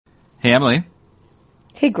Hey, Emily.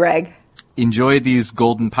 Hey, Greg. Enjoy these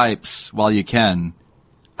golden pipes while you can.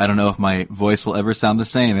 I don't know if my voice will ever sound the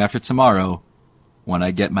same after tomorrow when I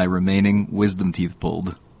get my remaining wisdom teeth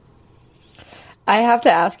pulled. I have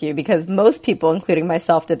to ask you, because most people, including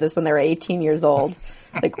myself, did this when they were 18 years old.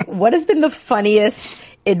 Like, what has been the funniest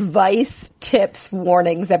advice, tips,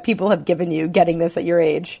 warnings that people have given you getting this at your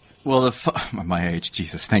age? Well, my age,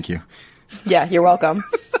 Jesus, thank you. Yeah, you're welcome.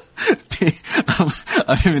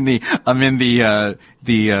 I'm in the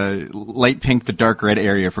light pink to dark red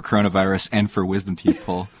area for coronavirus and for wisdom teeth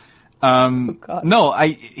pull.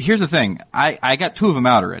 Here's the thing. I got 2 of them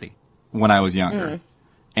out already when I was younger.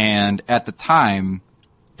 And at the time,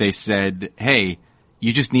 they said, hey,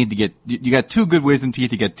 you just need to you got 2 good wisdom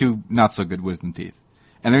teeth, you got 2 not so good wisdom teeth.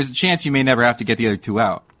 And there's a chance you may never have to get the other 2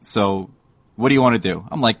 out. So what do you want to do?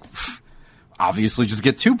 I'm like, obviously just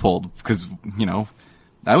get 2 pulled because,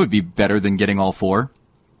 that would be better than getting all 4.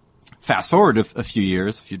 Fast forward a few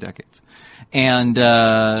years, a few decades. And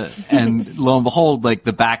lo and behold, like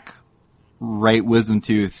the back right wisdom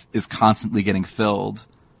tooth is constantly getting filled.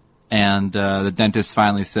 And the dentist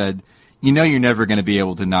finally said, you're never going to be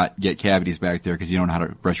able to not get cavities back there because you don't know how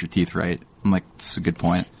to brush your teeth right. I'm like, that's a good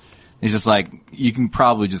point. He's just like, you can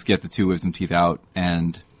probably just get the 2 wisdom teeth out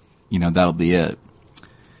and, that'll be it.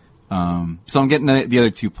 So I'm getting the other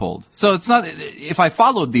 2 pulled. So it's not, if I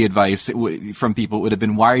followed the advice from people, it would have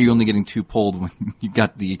been, why are you only getting 2 pulled when you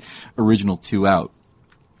got the original 2 out?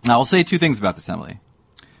 Now I'll say 2 things about this, Emily.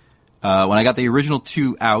 When I got the original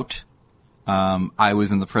 2 out, I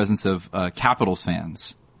was in the presence of Capitals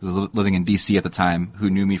fans. I was living in DC at the time, who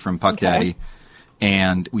knew me from Puck Daddy.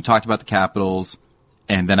 And we talked about the Capitals,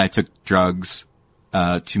 and then I took drugs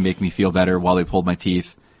to make me feel better while they pulled my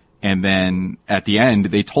teeth. And then at the end,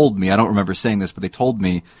 they told me, I don't remember saying this, but they told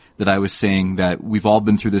me that I was saying that we've all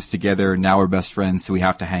been through this together, now we're best friends, so we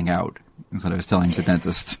have to hang out. That's what I was telling the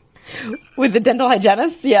dentist. With the dental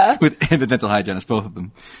hygienist? Yeah. And the dental hygienist, both of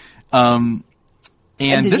them. And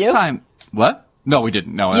this time, what? No, we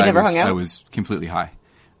didn't. No, you never hung out? I was completely high.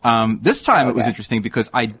 This time it was interesting because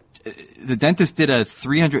the dentist did a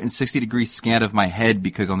 360-degree scan of my head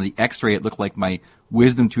because on the x-ray it looked like my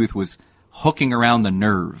wisdom tooth was hooking around the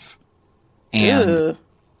nerve. And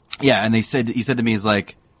yeah, and he said to me, he's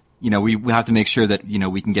like, we have to make sure that,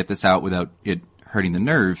 we can get this out without it hurting the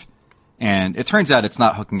nerve. And it turns out it's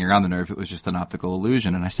not hooking around the nerve. It was just an optical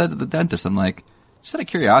illusion. And I said to the dentist, I'm like, just out of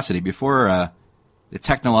curiosity, before, the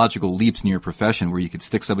technological leaps in your profession where you could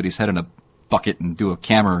stick somebody's head in a bucket and do a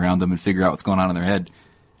camera around them and figure out what's going on in their head,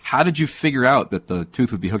 how did you figure out that the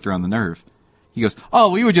tooth would be hooked around the nerve? He goes,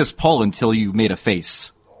 we would just pull until you made a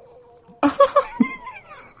face.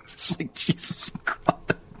 It's like, Jesus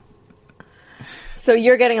Christ. So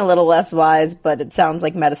you're getting a little less wise, but it sounds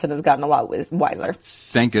like medicine has gotten a lot wiser.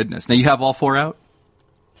 Thank goodness. Now you have all 4 out?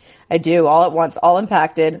 I do, all at once, all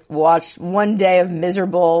impacted. Watched one day of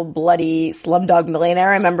miserable, bloody Slumdog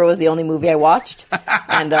Millionaire. I remember it was the only movie I watched.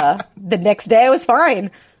 And the next day I was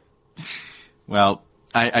fine. Well,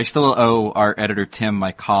 I still owe our editor Tim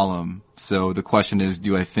my column. So the question is,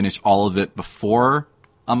 do I finish all of it before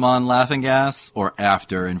I'm on Laughing Gas or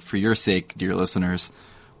after? And for your sake, dear listeners,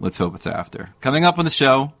 let's hope it's after. Coming up on the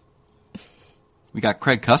show, we got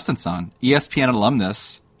Craig Custance on, ESPN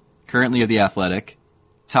alumnus, currently of The Athletic,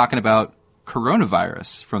 talking about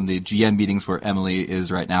coronavirus from the GM meetings where Emily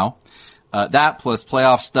is right now. That plus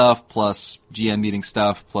playoff stuff, plus GM meeting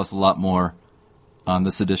stuff, plus a lot more on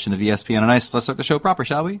this edition of ESPN on Ice. Let's start the show proper,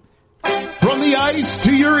 shall we? From the ice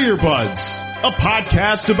to your earbuds, a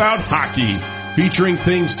podcast about hockey, featuring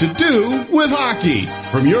things to do with hockey.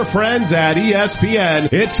 From your friends at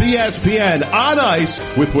ESPN, it's ESPN on Ice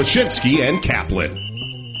with Wyshynski and Kaplan.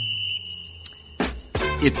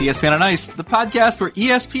 It's ESPN on Ice, the podcast where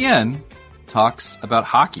ESPN talks about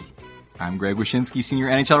hockey. I'm Greg Wyshynski, senior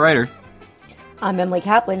NHL writer. I'm Emily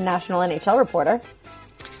Kaplan, national NHL reporter.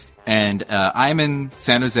 And I'm in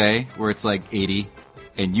San Jose, where it's like 80,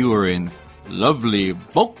 and you are in lovely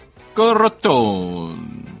Boca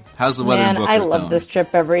Raton. How's the weather in Boca Raton? I love this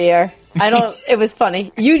trip every year. It was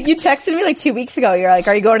funny. You texted me like 2 weeks ago. You're like,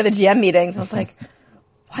 are you going to the GM meetings? I was like,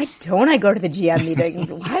 why don't I go to the GM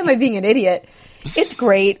meetings? Why am I being an idiot? It's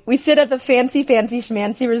great. We sit at the fancy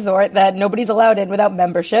schmancy resort that nobody's allowed in without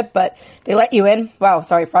membership, but they let you in. Wow,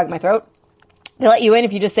 sorry, frog in my throat. They let you in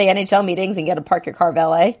if you just say NHL meetings and get to park your car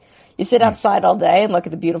valet. You sit outside all day and look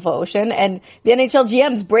at the beautiful ocean, and the NHL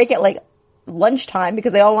GMs break at like lunchtime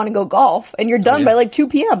because they all want to go golf, and you're done by like 2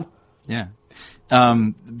 p.m. Yeah.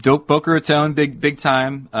 Boca Raton, big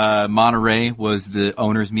time. Monterey was the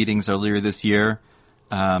owners' meetings earlier this year.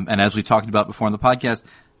 And as we talked about before on the podcast,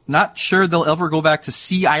 Not sure they'll ever go back to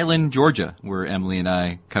Sea Island, Georgia, where Emily and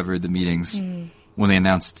I covered the meetings when they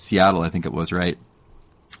announced Seattle, I think it was, right?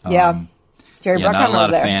 Yeah. Jerry Bruckheimer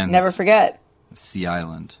was there. Fans Never forget. Sea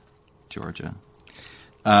Island, Georgia.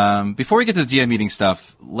 Before we get to the GM meeting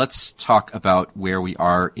stuff, let's talk about where we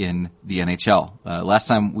are in the NHL. Last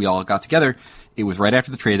time we all got together, it was right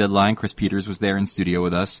after the trade deadline. Chris Peters was there in studio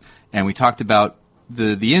with us, and we talked about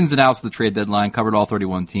the ins and outs of the trade deadline, covered all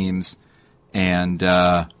 31 teams, and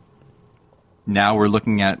now we're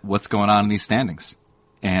looking at what's going on in these standings.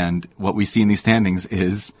 And what we see in these standings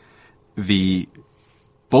is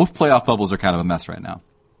both playoff bubbles are kind of a mess right now.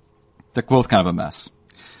 They're both kind of a mess.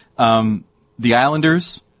 The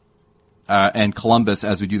Islanders and Columbus,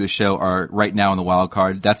 as we do the show, are right now in the wild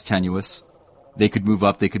card. That's tenuous. They could move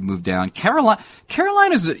up. They could move down.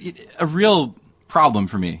 Carolina's a real problem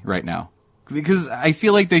for me right now because I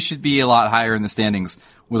feel like they should be a lot higher in the standings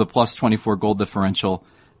with a plus 24 goal differential.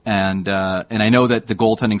 And I know that the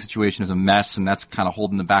goaltending situation is a mess, and that's kind of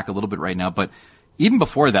holding them back a little bit right now. But even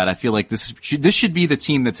before that, I feel like this should be the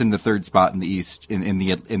team that's in the third spot in the East in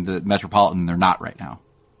the Metropolitan. They're not right now.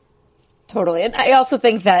 Totally. And I also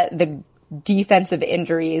think that the defensive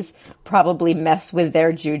injuries probably mess with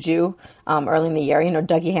their juju early in the year. You know,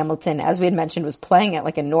 Dougie Hamilton, as we had mentioned, was playing at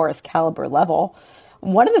like a Norris caliber level.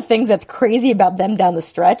 One of the things that's crazy about them down the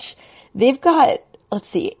stretch, they've got,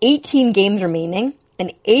 18 games remaining,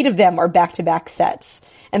 and 8 of them are back-to-back sets.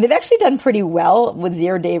 And they've actually done pretty well with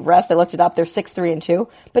 0-day rest. I looked it up. They're 6-3-2.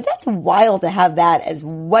 But that's wild to have that as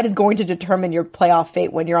what is going to determine your playoff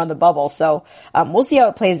fate when you're on the bubble. So we'll see how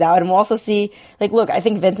it plays out. And we'll also see, look, I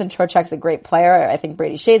think Vincent Trocheck's a great player. I think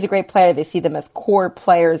Brady Shea's a great player. They see them as core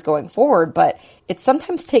players going forward. But it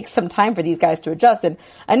sometimes takes some time for these guys to adjust. And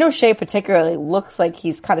I know Shea particularly looks like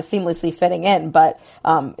he's kind of seamlessly fitting in. But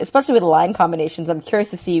especially with the line combinations, I'm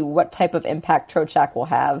curious to see what type of impact Trocheck will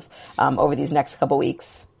have over these next couple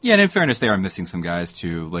weeks. Yeah, and in fairness, they are missing some guys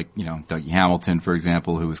too, like, Dougie Hamilton, for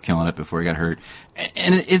example, who was killing it before he got hurt.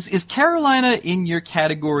 And is Carolina in your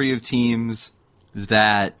category of teams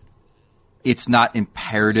that it's not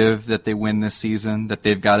imperative that they win this season, that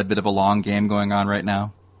they've got a bit of a long game going on right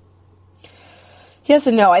now? Yes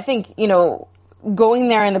and no. I think, going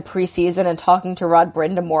there in the preseason and talking to Rod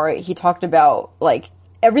Brindamore, he talked about,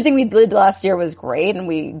 everything we did last year was great, and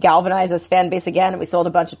we galvanized this fan base again, and we sold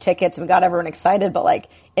a bunch of tickets, and we got everyone excited, but,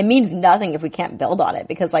 it means nothing if we can't build on it,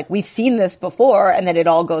 because, we've seen this before, and then it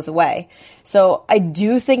all goes away. So I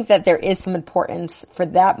do think that there is some importance for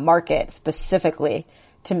that market specifically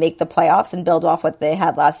to make the playoffs and build off what they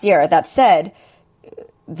had last year. That said,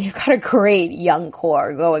 they've got a great young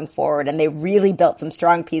core going forward, and they really built some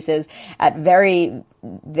strong pieces at very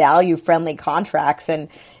value-friendly contracts, and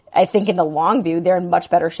I think in the long view, they're in much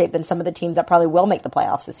better shape than some of the teams that probably will make the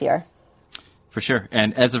playoffs this year. For sure.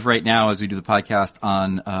 And as of right now, as we do the podcast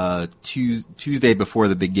on Tuesday before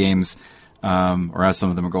the big games, or as some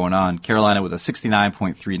of them are going on, Carolina with a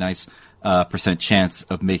 69.3 percent chance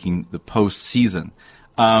of making the postseason.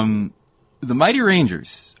 The Mighty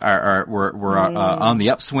Rangers were on the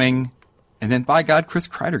upswing, and then by God, Chris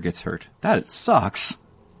Kreider gets hurt. It sucks.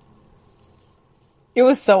 It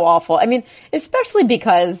was so awful. I mean, especially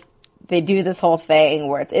because they do this whole thing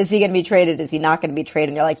where is he going to be traded? Is he not going to be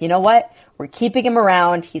traded? And they're like, you know what? We're keeping him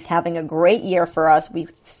around. He's having a great year for us. We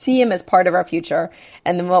see him as part of our future.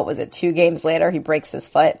 And then 2 games later, he breaks his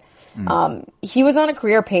foot. He was on a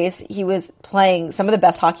career pace. He was playing some of the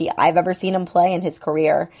best hockey I've ever seen him play in his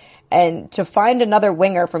career. And to find another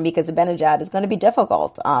winger for Mika Zibanejad is going to be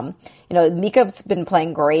difficult. Mika's been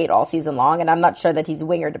playing great all season long, and I'm not sure that he's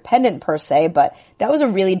winger dependent per se, but that was a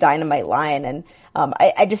really dynamite line. And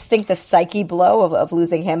I just think the psyche blow of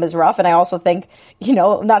losing him is rough. And I also think,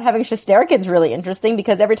 not having Shesterkin's really interesting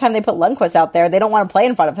because every time they put Lundqvist out there, they don't want to play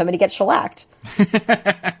in front of him and he gets shellacked.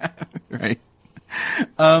 Right.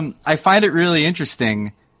 I find it really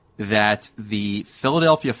interesting that the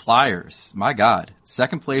Philadelphia Flyers, my God,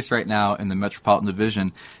 second place right now in the Metropolitan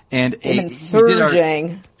Division, and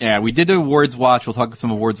surging. We did the awards watch. We'll talk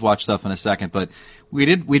some awards watch stuff in a second, but we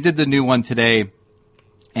did the new one today,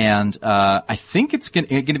 and I think it's going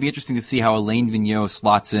to be interesting to see how Alain Vigneault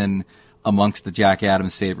slots in amongst the Jack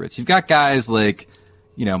Adams favorites. You've got guys like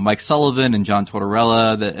Mike Sullivan and John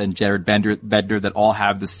Tortorella and Jared Bednar that all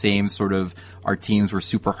have the same sort of our teams were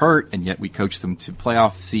super hurt and yet we coached them to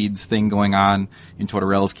playoff seeds thing going on. In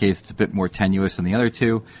Tortorella's case, it's a bit more tenuous than the other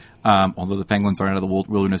two, although the Penguins aren't out of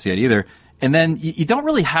the wilderness yet either. And then you don't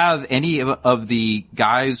really have any of the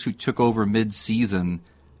guys who took over mid-season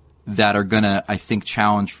that are gonna, I think,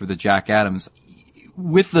 challenge for the Jack Adams,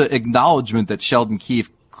 with the acknowledgement that Sheldon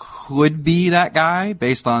Keefe could be that guy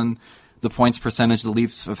based on the points percentage the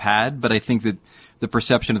Leafs have had, but I think that the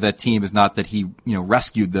perception of that team is not that he,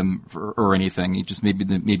 rescued them or anything. He just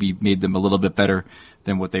maybe made them a little bit better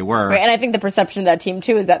than what they were. Right, and I think the perception of that team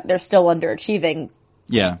too is that they're still underachieving.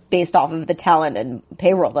 Yeah. Based off of the talent and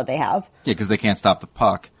payroll that they have. Yeah, because they can't stop the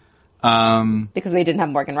puck. Because they didn't have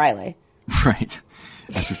Morgan Riley. Right.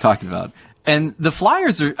 As we've talked about. And the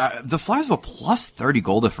Flyers have a plus 30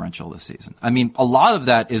 goal differential this season. I mean, a lot of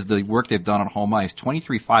that is the work they've done on home ice.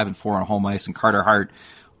 23-5-4 on home ice, and Carter Hart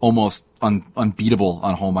almost unbeatable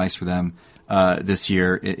on home ice for them this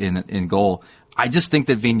year in goal. I just think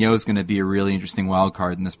that Vigneault is going to be a really interesting wild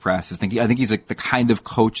card in this process. I think he's like the kind of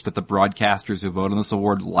coach that the broadcasters who vote on this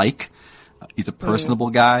award like. He's a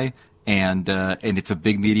personable guy, and it's a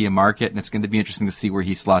big media market, and it's going to be interesting to see where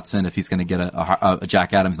he slots in, if he's going to get a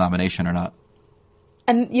Jack Adams nomination or not.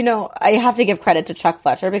 And, I have to give credit to Chuck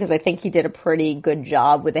Fletcher because I think he did a pretty good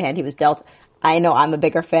job with the hand he was dealt. I know I'm a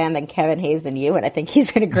bigger fan than Kevin Hayes than you, and I think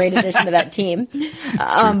he's been a great addition to that team.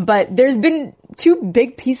 But there's been two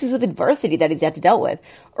big pieces of adversity that he's had to deal with.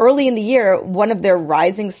 Early in the year, one of their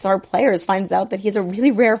rising star players finds out that he has a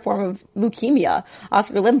really rare form of leukemia,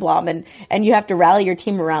 Oscar Lindblom, and you have to rally your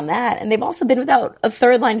team around that. And they've also been without a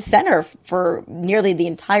third line center for nearly the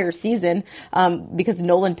entire season, because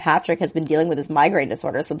Nolan Patrick has been dealing with his migraine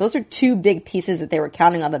disorder. So those are two big pieces that they were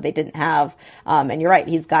counting on that they didn't have. And you're right,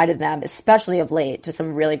 he's guided them, especially of late, to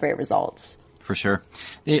some really great results. For sure.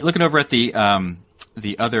 Looking over at the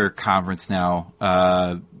other conference now,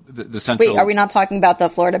 the Central. Wait, are we not talking about the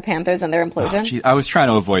Florida Panthers and their implosion? I was trying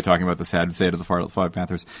to avoid talking about the sad state of the Florida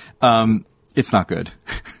Panthers. It's not good.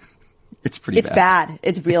 It's pretty bad. It's bad.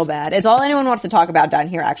 It's real bad. It's all anyone wants to talk about down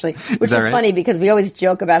here, actually, which is right? funny because we always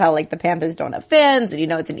joke about how, the Panthers don't have fans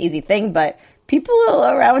and, it's an easy thing, but people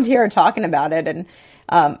around here are talking about it. And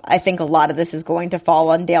I think a lot of this is going to fall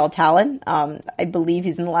on Dale Talon. I believe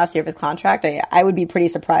he's in the last year of his contract. I would be pretty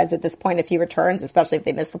surprised at this point if he returns, especially if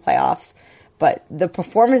they miss the playoffs. But the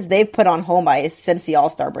performance they've put on home ice since the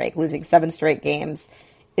All-Star break, losing 7 straight games,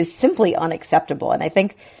 is simply unacceptable. And I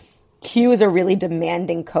think Q is a really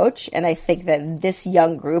demanding coach, and I think that this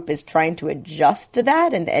young group is trying to adjust to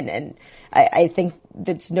that. And I think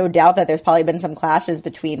there's no doubt that there's probably been some clashes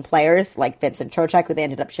between players like Vincent Trocheck, who they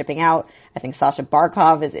ended up shipping out. I think Sasha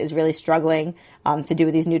Barkov is really struggling to do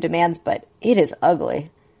with these new demands, but it is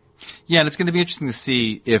ugly. Yeah, and it's going to be interesting to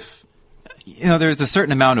see if, there's a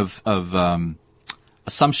certain amount of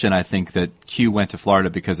assumption, I think, that Q went to Florida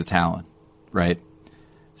because of Talon, right?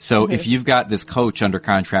 So if you've got this coach under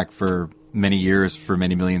contract for many years for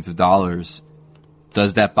many millions of dollars,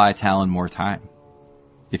 does that buy Talon more time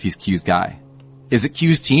if he's Q's guy? Is it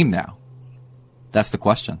Q's team now? That's the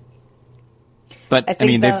question. But I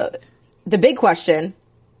think the big question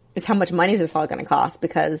is how much money is this all going to cost?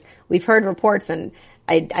 Because we've heard reports, and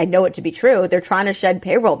I know it to be true, they're trying to shed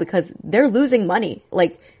payroll because they're losing money.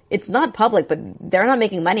 It's not public, but they're not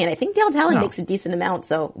making money. And I think Dale Talon makes a decent amount.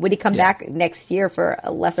 So would he come back next year for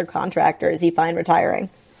a lesser contract, or is he fine retiring?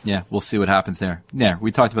 Yeah, we'll see what happens there. Yeah,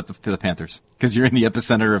 we talked about the Panthers because you're in the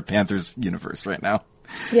epicenter of Panthers universe right now.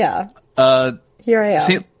 Yeah. Here I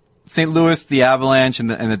am. St. Louis, the Avalanche, and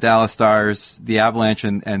the Dallas Stars. The Avalanche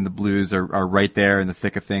and the Blues are right there in the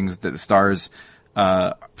thick of things. The Stars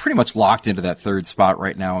pretty much locked into that third spot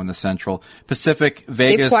right now in the Central. Pacific,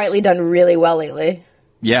 Vegas. They've quietly done really well lately.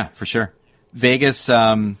 Yeah, for sure. Vegas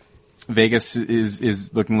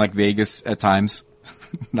is looking like Vegas at times.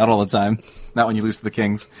 Not all the time. Not when you lose to the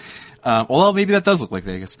Kings. Although maybe that does look like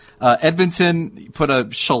Vegas. Edmonton put a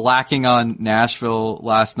shellacking on Nashville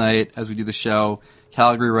last night as we do the show.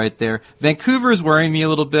 Calgary right there. Vancouver is worrying me a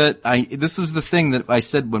little bit. This was the thing that I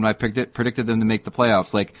said when I predicted them to make the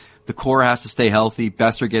playoffs. The core has to stay healthy.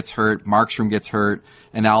 Besser gets hurt. Markstrom gets hurt.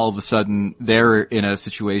 And now all of a sudden they're in a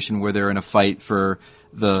situation where they're in a fight for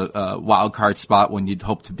the wild card spot when you'd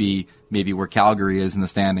hope to be maybe where Calgary is in the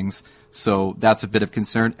standings. So that's a bit of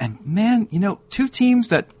concern. And man, two teams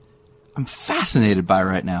that I'm fascinated by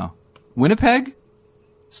right now. Winnipeg,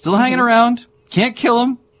 still hanging around. Can't kill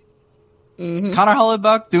them. Connor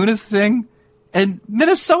Hellebuyck doing his thing. And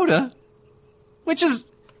Minnesota, which is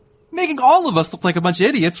making all of us look like a bunch of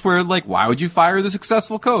idiots, where why would you fire the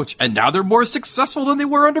successful coach? And now they're more successful than they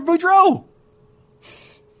were under Boudreau.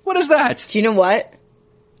 What is that? Do you know what?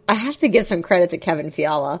 I have to give some credit to Kevin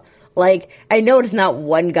Fiala. I know it's not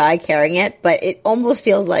one guy carrying it, but it almost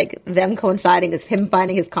feels like them coinciding is him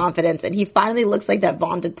finding his confidence, and he finally looks like that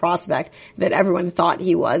vaunted prospect that everyone thought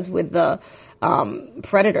he was with the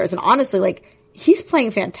Predators. And honestly, he's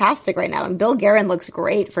playing fantastic right now, and Bill Guerin looks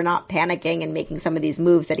great for not panicking and making some of these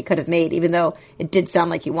moves that he could have made, even though it did sound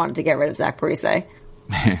like he wanted to get rid of Zach Parise.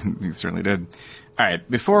 He certainly did. All right,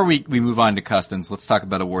 before we move on to Custance, let's talk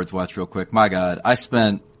about Awards Watch real quick. My God, I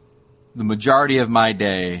spent the majority of my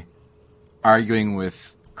day arguing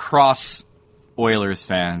with cross Oilers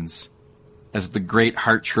fans as the great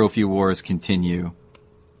Hart Trophy wars continue.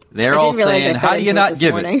 They're all saying, how do you not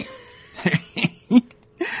give it?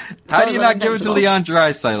 How do you not give it to Leon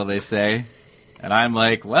Draisaitl, they say. And I'm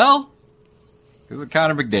like, well, because of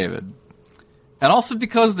Connor McDavid. And also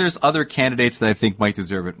because there's other candidates that I think might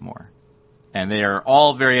deserve it more. And they are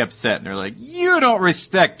all very upset. And they're like, you don't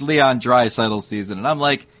respect Leon Draisaitl's season. And I'm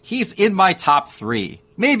like, he's in my top 3.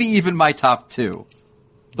 Maybe even my top 2.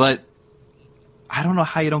 But I don't know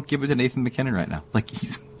how you don't give it to Nathan MacKinnon right now. Like, he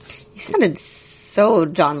sounded so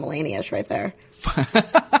John Mulaney-ish right there.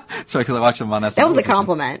 Sorry, because I watched him on SNL. That was a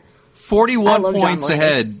compliment. 41 points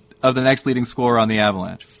ahead of the next leading scorer on the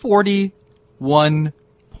Avalanche. 41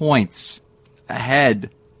 points ahead.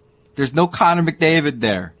 There's no Connor McDavid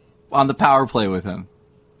there on the power play with him.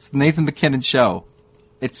 It's the Nathan MacKinnon show.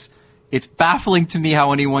 It's baffling to me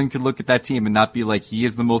how anyone could look at that team and not be like, he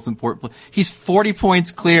is the most important player. He's 40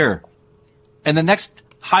 points clear. And the next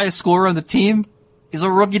highest scorer on the team is a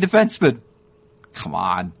rookie defenseman. Come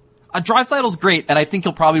on. Draisaitl's great, and I think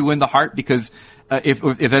he'll probably win the Hart because if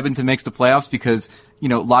Edmonton makes the playoffs, because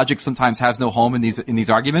logic sometimes has no home in these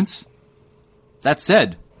arguments. That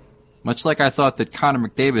said, much like I thought that Connor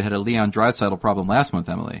McDavid had a Leon Draisaitl problem last month,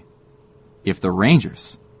 Emily, if the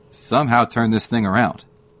Rangers somehow turn this thing around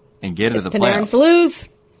and get into the playoffs, to lose.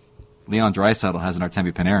 Leon Draisaitl has an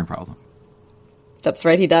Artemi Panarin problem. That's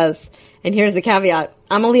right, he does. And here's the caveat: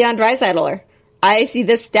 I'm a Leon Draisaitler. I see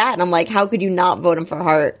this stat and I'm like, how could you not vote him for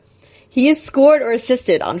Hart? He has scored or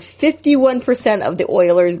assisted on 51% of the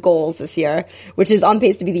Oilers' goals this year, which is on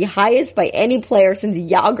pace to be the highest by any player since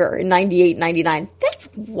Yager in 98-99. That's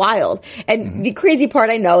wild. And the crazy part,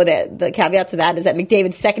 I know that the caveat to that is that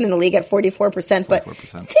McDavid's second in the league at 44%, but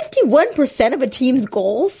 51% of a team's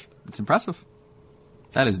goals? It's impressive.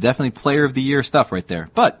 That is definitely player of the year stuff right there.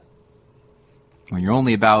 But when you're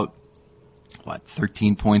only about,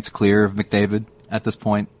 13 points clear of McDavid at this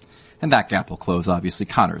point, and that gap will close, obviously.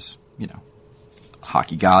 Connor's,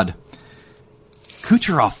 hockey god.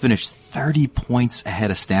 Kucherov finished 30 points ahead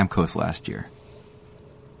of Stamkos last year.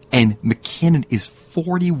 And McKinnon is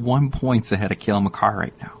 41 points ahead of Cale Makar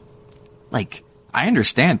right now. Like, I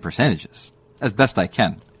understand percentages as best I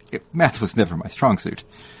can. Math was never my strong suit.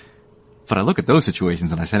 But I look at those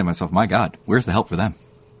situations and I say to myself, my God, where's the help for them?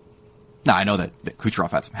 Now, I know that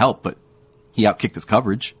Kucherov had some help, but he outkicked his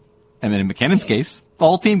coverage. And then in McKinnon's case, the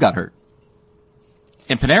whole team got hurt.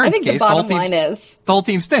 In Panarin's case, the whole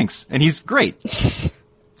team stinks, and he's great.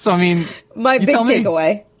 So, I mean, my big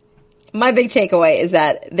takeaway is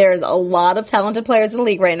that there's a lot of talented players in the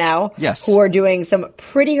league right now who are doing some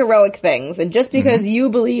pretty heroic things. And just because you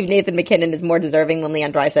believe Nathan MacKinnon is more deserving than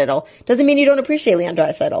Leon Draisaitl doesn't mean you don't appreciate Leon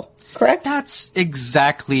Draisaitl. Correct? That's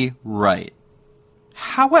exactly right.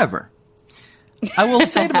 However, I will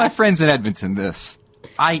say to my friends in Edmonton this.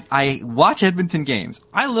 I watch Edmonton games.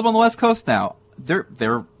 I live on the West Coast now.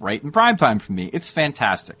 They're right in prime time for me. It's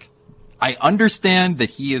fantastic. I understand that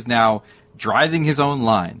he is now driving his own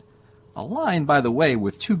line. A line, by the way,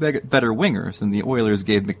 with two better wingers than the Oilers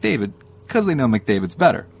gave McDavid because they know McDavid's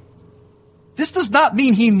better. This does not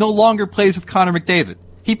mean he no longer plays with Connor McDavid.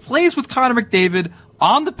 He plays with Connor McDavid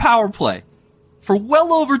on the power play for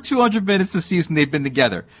well over 200 minutes this season they've been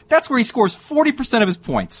together. That's where he scores 40% of his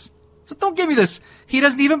points. So don't give me this. He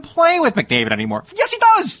doesn't even play with McDavid anymore. Yes, he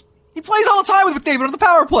does! He plays all the time with McDavid on the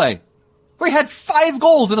power play, where he had 5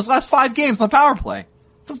 goals in his last 5 games on the power play.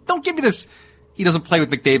 So don't give me this. He doesn't play with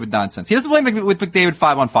McDavid nonsense. He doesn't play with McDavid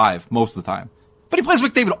 5-on-5 most of the time. But he plays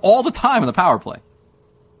with McDavid all the time on the power play.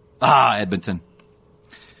 Edmonton.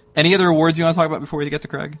 Any other awards you want to talk about before we get to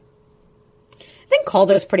Craig? I think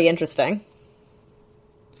Calder's pretty interesting.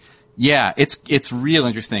 Yeah, it's real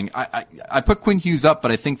interesting. I put Quinn Hughes up,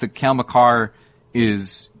 but I think that Cale Makar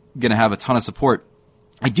is going to have a ton of support.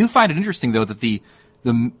 I do find it interesting though that the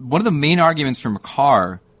one of the main arguments for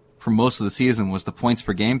Makar for most of the season was the points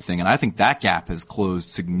per game thing, and I think that gap has closed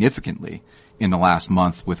significantly in the last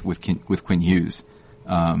month with Quinn Hughes.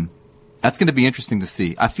 That's going to be interesting to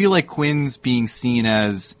see. I feel like Quinn's being seen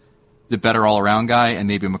as the better all-around guy, and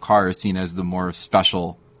maybe Makar is seen as the more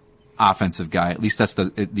special offensive guy. At least that's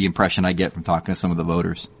the impression I get from talking to some of the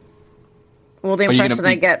voters. Well, the impression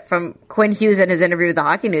I get from Quinn Hughes in his interview with the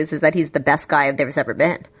Hockey News is that he's the best guy there's ever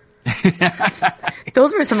been.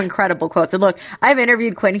 Those were some incredible quotes. And look, I've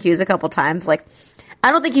interviewed Quinn Hughes a couple times. Like,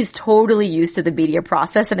 I don't think he's totally used to the media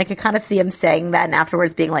process, and I could kind of see him saying that and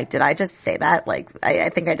afterwards being like, did I just say that? Like, I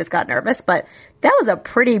think I just got nervous. But that was a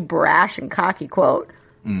pretty brash and cocky quote.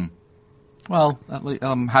 Well,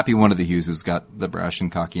 I'm happy one of the Hugheses got the brash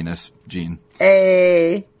and cockiness gene.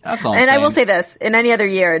 Hey. That's all I'm And saying. I will say this, in any other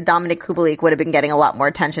year, Dominic Kubalik would have been getting a lot more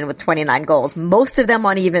attention with 29 goals, most of them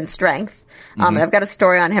on even strength. And I've got a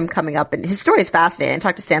story on him coming up, and his story is fascinating. I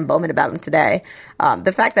talked to Stan Bowman about him today.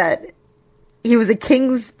 The fact that he was a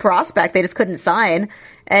Kings prospect, they just couldn't sign,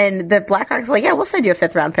 and the Blackhawks were like, yeah, we'll send you a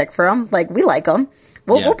 5th round pick for him. Like, we like him.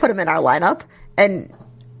 We'll put him in our lineup. And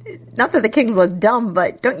not that the Kings look dumb,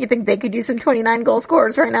 but don't you think they could use some 29 goal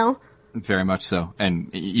scorers right now? Very much so.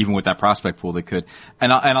 And even with that prospect pool, they could.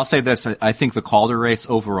 And I'll say this, I think the Calder race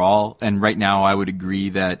overall, and right now I would agree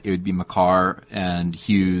that it would be Makar and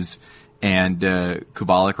Hughes and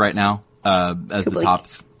Kubalik right now, as the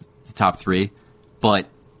top 3. But,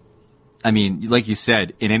 I mean, like you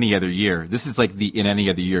said, in any other year, this is like the in any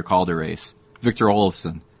other year Calder race. Victor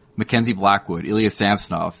Olofsson, Mackenzie Blackwood, Ilya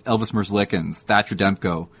Samsonov, Elvis Merzlikins, Thatcher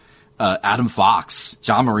Demko, Adam Fox,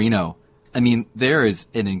 John Marino. I mean, there is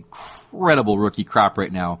an incredible rookie crop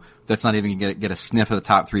right now that's not even going to get a sniff of the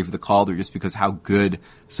top 3 for the Calder just because how good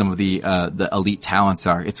some of the elite talents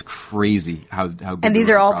are. It's crazy how good. And these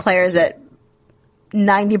are all players that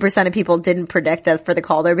 90% of people didn't predict us for the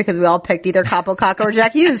Calder because we all picked either Capo Caco or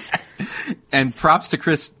Jack Hughes. And props to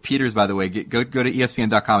Chris Peters, by the way. Go to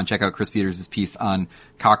ESPN.com and check out Chris Peters' piece on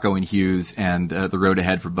Caco and Hughes and the road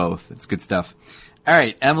ahead for both. It's good stuff. All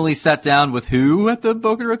right, Emily sat down with who at the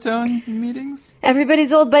Boca Raton meetings?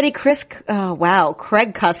 Everybody's old buddy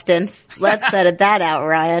Craig Custance. Let's edit that out,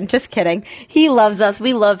 Ryan. Just kidding. He loves us.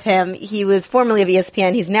 We love him. He was formerly of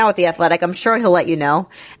ESPN. He's now at The Athletic. I'm sure he'll let you know.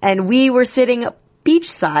 And we were sitting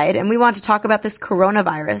beachside, and we want to talk about this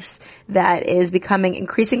coronavirus that is becoming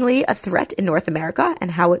increasingly a threat in North America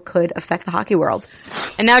and how it could affect the hockey world.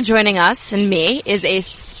 And now joining us and me is a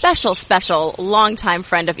special longtime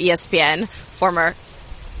friend of ESPN, former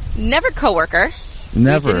never coworker.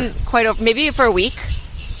 Never. Maybe for a week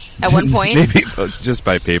at one point. Maybe just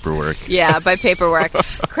by paperwork. Yeah, by paperwork.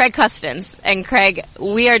 Craig Custance. And Craig,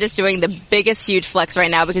 we are just doing the biggest huge flex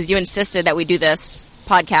right now because you insisted that we do this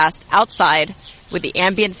podcast outside with the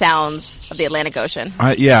ambient sounds of the Atlantic Ocean.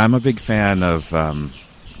 Yeah, I'm a big fan of,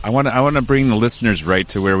 I want to bring the listeners right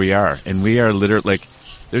to where we are. And we are literally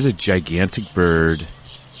there's a gigantic bird.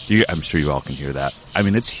 I'm sure you all can hear that. I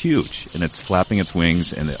mean, it's huge and it's flapping its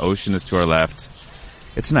wings and the ocean is to our left.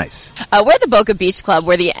 It's nice. We're the Boca Beach Club,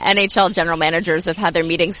 where the NHL general managers have had their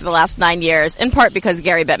meetings for the last 9 years, in part because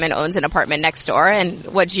Gary Bettman owns an apartment next door and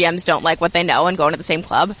what GMs don't like what they know and going to the same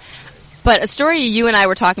club. But a story you and I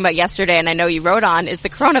were talking about yesterday, and I know you wrote on, is the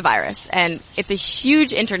coronavirus. And it's a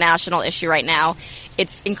huge international issue right now.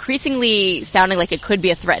 It's increasingly sounding like it could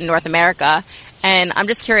be a threat in North America. And I'm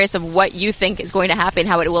just curious of what you think is going to happen,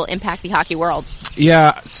 how it will impact the hockey world.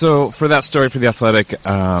 Yeah, so for that story for The Athletic,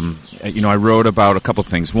 I wrote about a couple of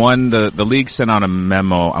things. One, the league sent out a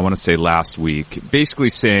memo, I want to say last week,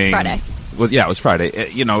 basically saying... Friday. Well, yeah, it was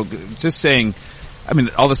Friday. Just saying... I mean,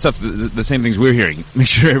 all the stuff, the same things we're hearing. Make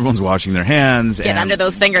sure everyone's washing their hands. Get under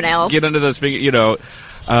those fingernails. Get under those we're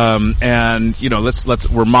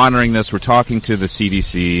monitoring this. We're talking to the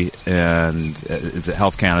CDC and is it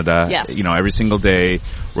Health Canada? Yes. Every single day.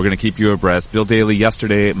 We're going to keep you abreast. Bill Daly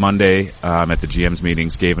yesterday, Monday, at the GM's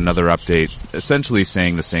meetings gave another update, essentially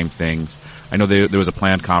saying the same things. I know there was a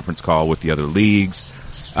planned conference call with the other leagues.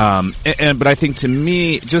 But I think to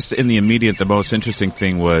me, just in the immediate, the most interesting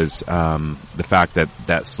thing was, the fact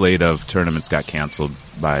that slate of tournaments got canceled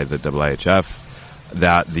by the IIHF,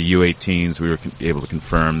 that the U18s, we were able to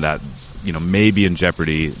confirm that, may be in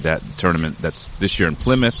jeopardy, that tournament that's this year in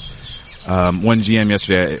Plymouth. One GM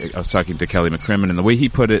yesterday, I was talking to Kelly McCrimmon, and the way he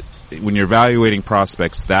put it, when you're evaluating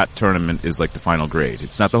prospects, that tournament is like the final grade.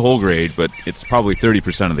 It's not the whole grade, but it's probably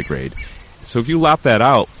 30% of the grade. So if you lap that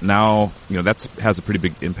out, now, that has a pretty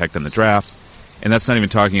big impact on the draft. And that's not even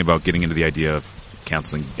talking about getting into the idea of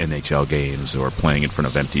canceling NHL games or playing in front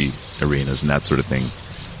of empty arenas and that sort of thing,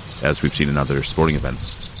 as we've seen in other sporting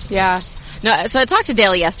events. Yeah. No, so I talked to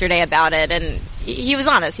Daly yesterday about it, and he was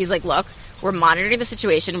honest. He's like, look, we're monitoring the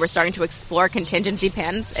situation. We're starting to explore contingency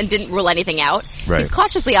plans and didn't rule anything out. Right. He's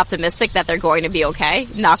cautiously optimistic that they're going to be okay.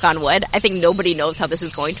 Knock on wood. I think nobody knows how this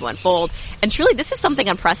is going to unfold. And truly, this is something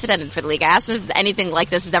unprecedented for the league. I asked him if anything like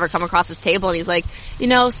this has ever come across his table, and he's like,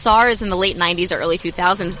 SARS in the late 90s or early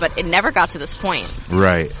 2000s, but it never got to this point.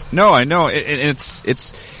 Right. No, I know. It's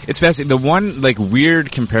fascinating. The one,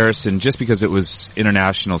 weird comparison, just because it was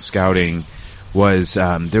international scouting, was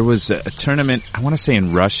there was a tournament, I want to say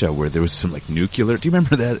in Russia, where there was some nuclear. Do you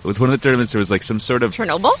remember that? It was one of the tournaments. There was some sort of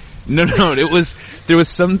Chernobyl. No. There was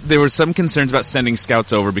some concerns about sending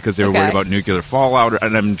scouts over because they were worried about nuclear fallout.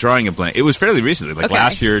 And I'm drawing a blank. It was fairly recently,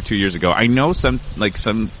 last year or 2 years ago. I know some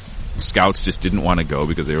scouts just didn't want to go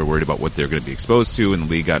because they were worried about what they were going to be exposed to, and the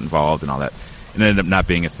league got involved and all that. And it ended up not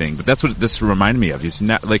being a thing. But that's what this reminded me of. It's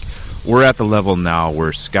not, like, we're at the level now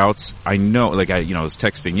where scouts, I know, like, I was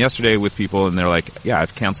texting yesterday with people, and they're like, yeah,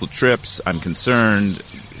 I've canceled trips. I'm concerned.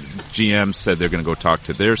 GMs said they're going to go talk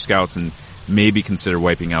to their scouts and maybe consider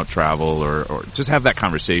wiping out travel or just have that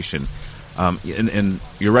conversation. And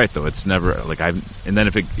you're right, though. It's never, like, and then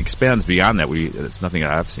if it expands beyond that, it's nothing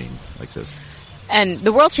I've seen like this. And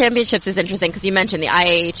the World Championships is interesting because you mentioned the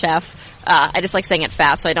IHF. I just like saying it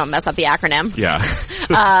fast so I don't mess up the acronym. Yeah.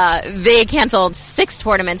 They canceled 6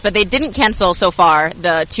 tournaments, but they didn't cancel so far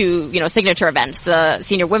the 2, signature events, the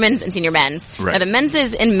senior women's and senior men's. Right. Now the men's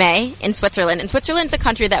is in May in Switzerland, and Switzerland's a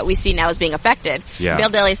country that we see now as being affected. Yeah. Bill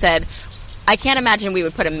Daly said, I can't imagine we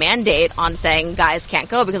would put a mandate on saying guys can't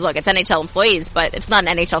go because, look, it's NHL employees, but it's not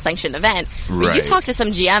an NHL-sanctioned event. Right. But you talk to some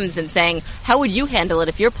GMs and saying, how would you handle it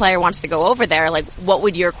if your player wants to go over there? Like, what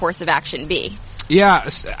would your course of action be? Yeah,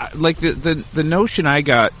 like the notion I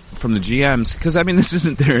got from the GMs, because, I mean, this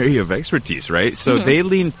isn't their area of expertise, right? So they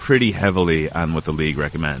lean pretty heavily on what the league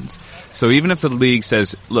recommends. So even if the league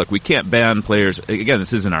says, look, we can't ban players, again,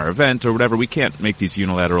 this isn't our event or whatever, we can't make these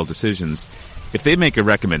unilateral decisions. If they make a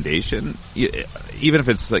recommendation, even if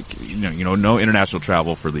it's like, no international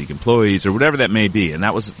travel for league employees or whatever that may be, and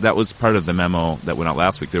that was part of the memo that went out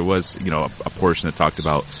last week. There was, a portion that talked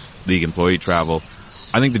about league employee travel.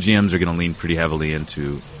 I think the GMs are going to lean pretty heavily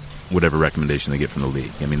into whatever recommendation they get from the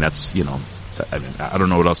league. I mean, that's, I don't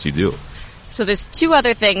know what else you do. So there's 2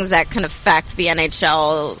 other things that can affect the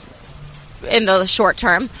NHL in the short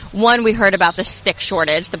term. One, we heard about the stick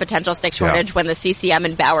shortage, the potential stick shortage when the CCM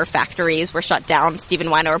and Bauer factories were shut down. Stephen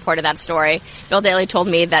Weiner reported that story. Bill Daly told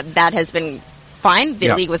me that has been fine.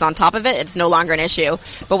 The league was on top of it. It's no longer an issue.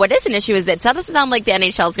 But what is an issue is that it doesn't sound like the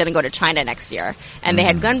NHL is going to go to China next year. And they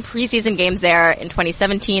had done preseason games there in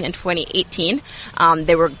 2017 and 2018.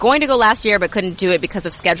 They were going to go last year but couldn't do it because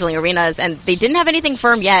of scheduling arenas. And they didn't have anything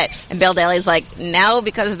firm yet. And Bill Daly's like, now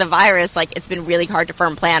because of the virus, like, it's been really hard to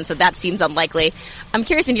firm plans. So that seems unlikely. I'm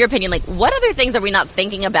curious, in your opinion, like, what other things are we not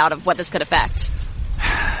thinking about of what this could affect?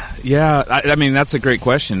 Yeah, I mean, that's a great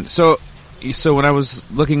question. So when I was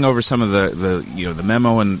looking over some of the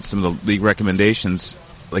memo and some of the league recommendations,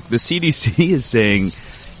 like the CDC is saying,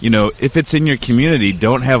 if it's in your community,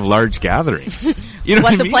 don't have large gatherings.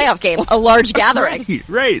 What's a playoff game? A large gathering.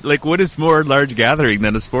 Right. Like, what is more large gathering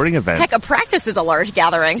than a sporting event? Heck, a practice is a large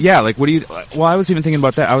gathering. Yeah. Like, I was even thinking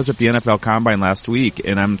about that. I was at the NFL Combine last week,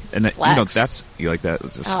 and that's, you like that?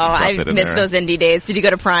 I missed those indie days. Did you go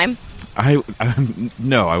to Prime?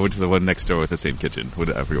 No, I went to the one next door with the same kitchen.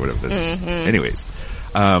 I forget what it was. Anyways,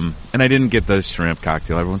 and I didn't get the shrimp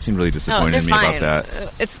cocktail. Everyone seemed really disappointed in me about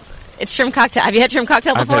that. It's shrimp cocktail. Have you had shrimp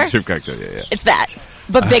cocktail before? I've had shrimp cocktail, yeah. It's that,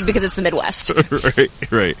 but big because it's the Midwest.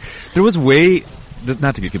 Right. There was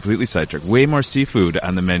not to get completely sidetracked, way more seafood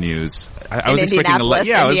on the menus. I was expecting a lot.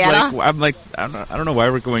 Yeah, I don't know why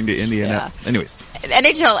we're going to Indiana. Yeah. Anyways.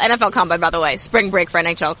 NFL Combine, by the way. Spring break for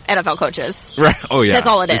NFL coaches. Right. Oh, yeah. That's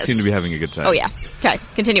all it is. They seem to be having a good time. Oh, yeah. Okay.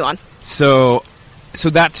 Continue on. So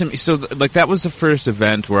that to me, that was the first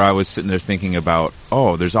event where I was sitting there thinking about,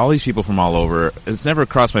 there's all these people from all over. It's never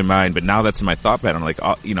crossed my mind, but now that's in my thought pattern. Like,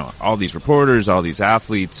 all these reporters, all these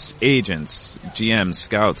athletes, agents, GMs,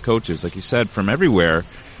 scouts, coaches, like you said, from everywhere.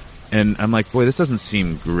 And I'm like, boy, this doesn't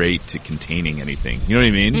seem great to containing anything. You know what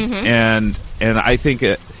I mean? Mm-hmm. And I think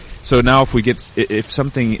so now if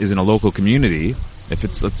something is in a local community,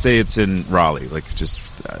 let's say it's in Raleigh, like just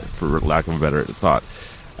for lack of a better thought,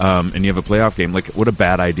 and you have a playoff game, like what a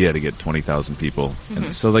bad idea to get 20,000 people. Mm-hmm.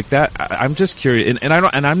 And so like that, I'm just curious,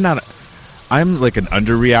 I'm like an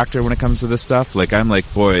underreactor when it comes to this stuff. Like I'm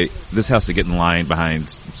like, boy, this has to get in line behind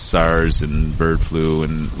SARS and bird flu,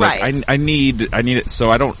 and like right. I need it.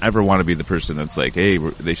 So I don't ever want to be the person that's like, hey,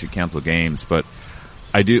 they should cancel games, but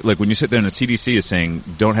I do, like when you sit there and the CDC is saying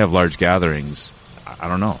don't have large gatherings, I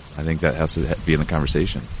don't know. I think that has to be in the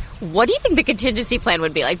conversation. What do you think the contingency plan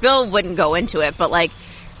would be? Like Bill wouldn't go into it, but like,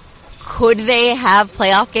 could they have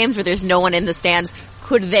playoff games where there's no one in the stands?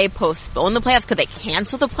 Could they postpone the playoffs? Could they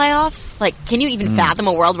cancel the playoffs? Like, can you even fathom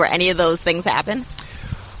a world where any of those things happen?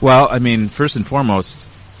 Well, I mean, first and foremost,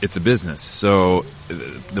 it's a business. So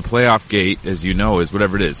the playoff gate, as you know, is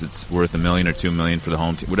whatever it is. It's worth $1 million or $2 million for the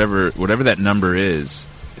home team, whatever that number is.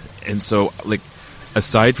 And so, like,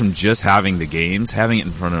 aside from just having the games, having it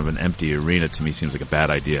in front of an empty arena to me seems like a bad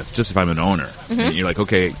idea. Just if I'm an owner, and you're like,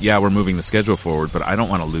 okay, yeah, we're moving the schedule forward, but I don't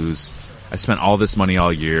want to lose. I spent all this money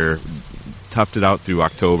all year, toughed it out through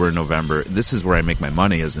October and November. This is where I make my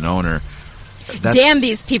money as an owner. Damn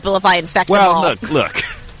these people if I infect them all. Well, look.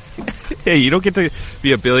 Hey, you don't get to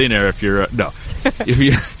be a billionaire if you're no.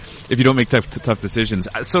 if you don't make tough decisions.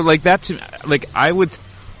 So like that, like I would.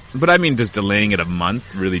 But I mean, does delaying it a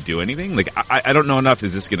month really do anything? Like, I don't know enough.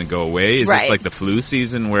 Is this going to go away? Is this like the flu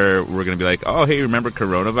season where we're going to be like, oh, hey, remember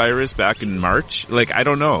coronavirus back in March? Like, I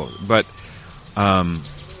don't know. But,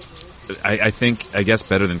 I think, I guess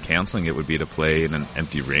better than canceling it would be to play in an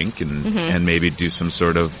empty rink and maybe do some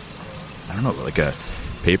sort of, I don't know, like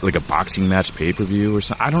a boxing match pay-per-view or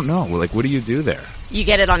something. I don't know. Like, what do you do there? You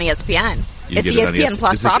get it on ESPN. It's ESPN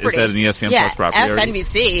Plus property. Is that an ESPN Plus property?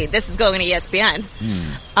 FNBC. This is going to ESPN.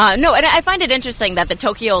 No, and I find it interesting that the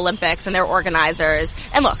Tokyo Olympics and their organizers,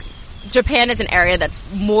 and look, Japan is an area that's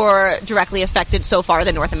more directly affected so far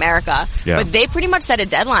than North America. Yeah. But they pretty much set a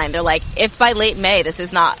deadline. They're like, if by late May this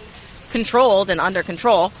is not controlled and under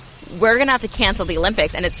control, we're going to have to cancel the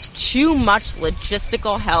Olympics, and it's too much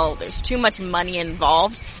logistical hell. There's too much money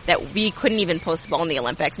involved that we couldn't even postpone the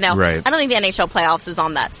Olympics. Now, I don't think the NHL playoffs is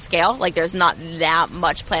on that scale. Like, there's not that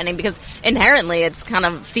much planning because inherently it's kind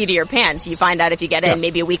of seat of your pants. You find out if you get in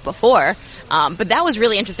maybe a week before. But that was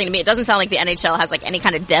really interesting to me. It doesn't sound like the NHL has like any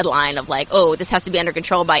kind of deadline of like, oh, this has to be under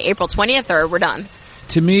control by April 20th or we're done.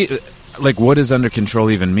 To me, like, what does under control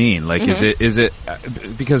even mean? Like, is it,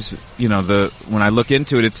 because, you know, when I look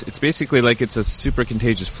into it, it's basically like it's a super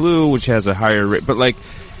contagious flu, which has a higher rate, but like,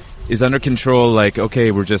 is under control like,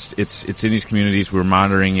 okay, it's in these communities, we're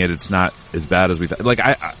monitoring it, it's not as bad as we thought. Like,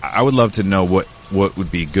 I would love to know what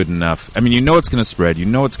would be good enough. I mean, you know it's going to spread, you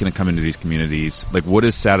know it's going to come into these communities. Like, what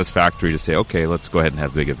is satisfactory to say, okay, let's go ahead and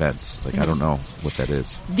have big events? Like, I don't know what that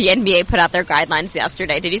is. The NBA put out their guidelines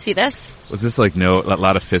yesterday. Did you see this? Was this like a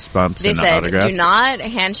lot of fist bumps and autographs? They said, do not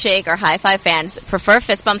handshake or high five fans. Prefer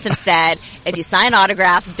fist bumps instead. If you sign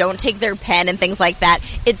autographs, don't take their pen and things like that.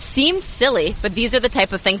 It seemed silly, but these are the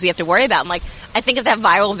type of things we have to worry about. And like, I think of that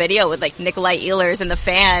viral video with like Nikolai Ehlers and the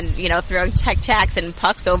fan, you know, throwing Tic-Tacs and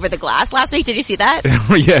pucks over the glass last week. Did you see that?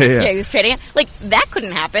 Yeah, he was trading it. Like, that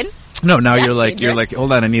couldn't happen. No, now you're like,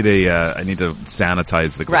 hold on, I need to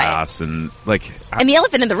sanitize the glass and like. And the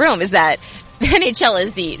elephant in the room is that NHL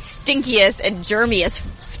is the stinkiest and germiest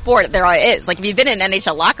sport there is. Like, if you've been in an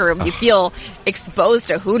NHL locker room, you feel exposed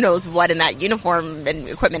to who knows what in that uniform and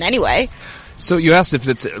equipment anyway. So you asked if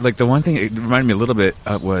it's like the one thing it reminded me a little bit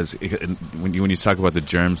was when you talk about the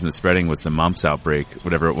germs and the spreading was the mumps outbreak,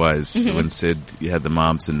 whatever it was, when Sid had the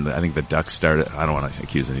mumps and I think the Ducks started. I don't want to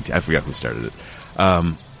accuse any team. I forgot who started it.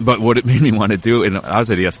 But what it made me want to do, and I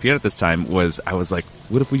was at ESPN at this time, was I was like,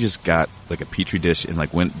 what if we just got like a petri dish and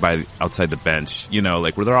like went by outside the bench, you know,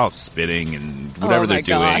 like where they're all spitting and whatever they're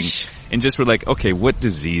doing, and just were like, okay, what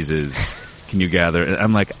diseases can you gather? And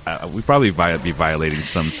I'm like, we probably be violating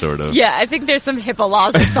some sort of. Yeah, I think there's some HIPAA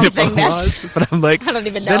laws or something. But I'm like, I don't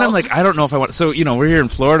even know. Then I'm like, I don't know if I want. So, you know, we're here in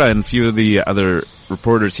Florida, and a few of the other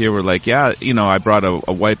reporters here were like, yeah, you know, I brought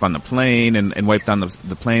a wipe on the plane and wiped on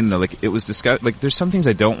the plane. And they're like, it was disgusting. Like, there's some things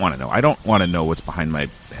I don't want to know. I don't want to know what's behind my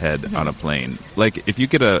head on a plane. Like, if you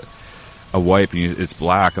get a wipe and it's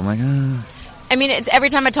black, I'm like, I mean, it's every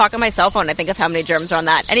time I talk on my cell phone, I think of how many germs are on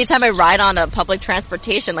that. Anytime I ride on a public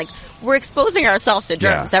transportation, like, we're exposing ourselves to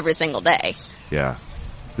germs every single day. Yeah.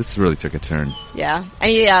 This really took a turn. Yeah.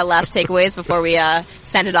 Any last takeaways before we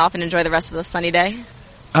send it off and enjoy the rest of the sunny day?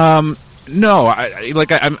 No,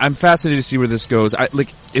 I'm fascinated to see where this goes.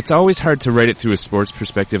 It's always hard to write it through a sports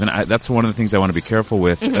perspective, and that's one of the things I want to be careful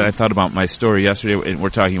with. And I thought about my story yesterday, and we're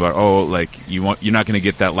talking about, you're not going to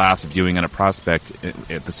get that last viewing on a prospect.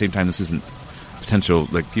 At the same time, this isn't potential,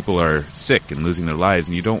 like, people are sick and losing their lives,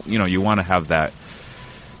 and you want to have that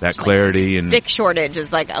clarity. And stick shortage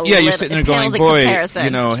is like a you're sitting there going, boy, you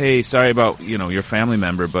know, hey, sorry about, you know, your family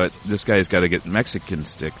member, but this guy's got to get Mexican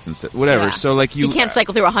sticks instead, whatever. Yeah. So like you can't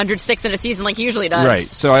cycle through 100 sticks in a season like he usually does. Right.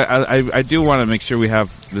 So I do want to make sure we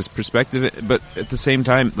have this perspective, but at the same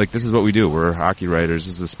time, like, this is what we do. We're hockey writers.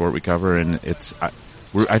 This is the sport we cover, and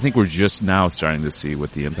I think we're just now starting to see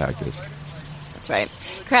what the impact is. That's right.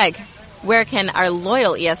 Craig, where can our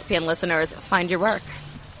loyal ESPN listeners find your work?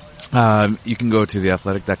 You can go to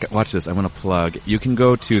theathletic.com. Watch this. I'm going to plug. You can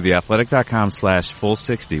go to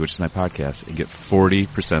theathletic.com/full60, which is my podcast, and get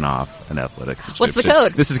 40% off an Athletic subscription. What's the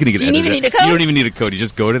code? This is going to get edited. Do you even need a code? You don't even need a code. You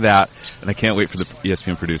just go to that, and I can't wait for the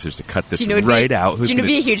ESPN producers to cut this right out. Do you know,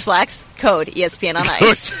 be a huge flex? Code ESPN on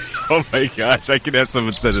ice. Oh my gosh. I can have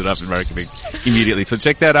someone set it up in marketing immediately. So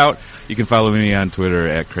check that out. You can follow me on Twitter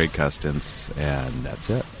at Craig Custance, and that's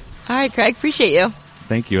it. All right, Craig. Appreciate you.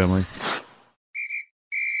 Thank you, Emily.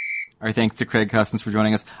 Our thanks to Craig Custance for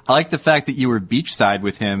joining us. I like the fact that you were beachside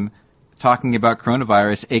with him talking about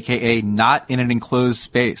coronavirus, aka not in an enclosed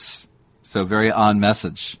space. So very on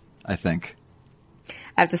message, I think.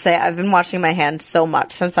 I have to say, I've been washing my hands so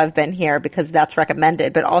much since I've been here because that's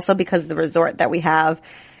recommended, but also because the resort that we have,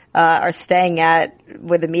 are staying at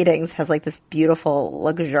with the meetings has like this beautiful,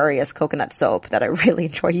 luxurious coconut soap that I really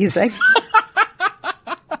enjoy using.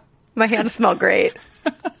 My hands smell great.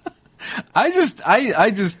 I'm going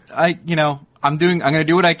to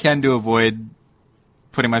do what I can to avoid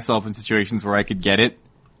putting myself in situations where I could get it.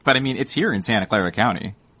 But I mean, it's here in Santa Clara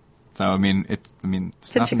County. So I mean, it's in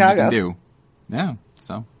nothing Chicago. you can do. Yeah.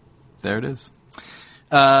 So there it is.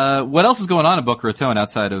 What else is going on in Boca Raton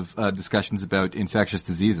outside of discussions about infectious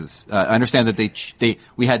diseases? I understand that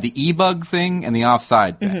we had the e-bug thing and the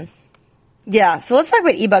offside thing. Mm-hmm. Yeah, so let's talk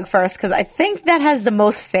about e-bug first because I think that has the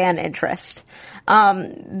most fan interest.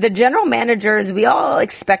 The general managers, we all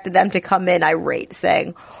expected them to come in irate,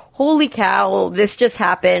 saying, "Holy cow, this just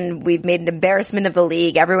happened. We've made an embarrassment of the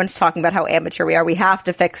league. Everyone's talking about how amateur we are. We have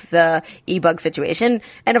to fix the e-bug situation."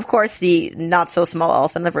 And of course, the not so small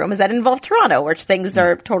elephant in the room is that it involved Toronto, where things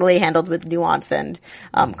are totally handled with nuance and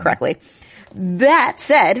correctly. That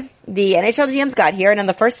said, the NHL GMs got here, and on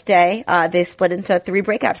the first day, they split into 3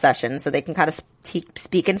 breakout sessions so they can kind of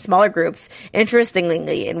speak in smaller groups.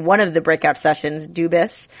 Interestingly, in one of the breakout sessions,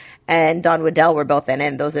 Dubas and Don Waddell were both in,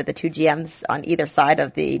 and those are the 2 GMs on either side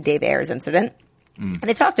of the Dave Ayers incident. And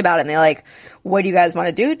they talked about it, and they're like, what do you guys want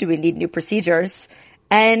to do? Do we need new procedures?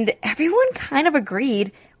 And everyone kind of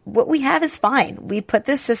agreed what we have is fine. We put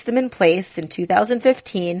this system in place in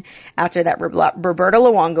 2015 after that Roberto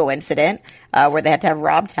Luongo incident, where they had to have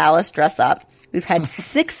Rob Tallis dress up. We've had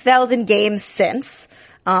 6,000 games since,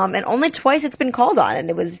 and only twice it's been called on, and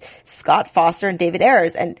it was Scott Foster and David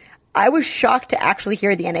Ayers. And I was shocked to actually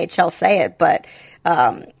hear the NHL say it, but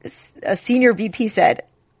a senior VP said,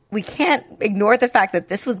 we can't ignore the fact that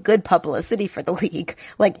this was good publicity for the league.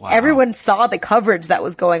 Like, everyone saw the coverage that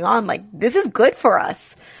was going on. Like, this is good for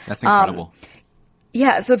us. That's incredible.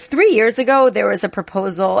 Yeah, so 3 years ago, there was a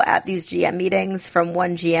proposal at these GM meetings from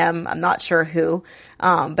one GM, I'm not sure who,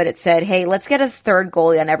 but it said, hey, let's get a third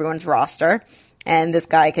goalie on everyone's roster. And this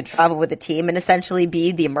guy could travel with the team and essentially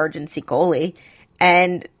be the emergency goalie.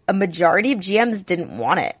 And a majority of GMs didn't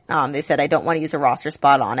want it. They said, I don't want to use a roster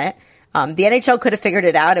spot on it. The NHL could have figured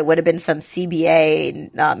it out. It would have been some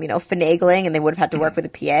CBA, finagling, and they would have had to work with a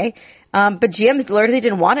PA. But GMs literally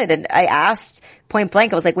didn't want it. And I asked point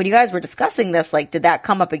blank, I was like, when you guys were discussing this, like, did that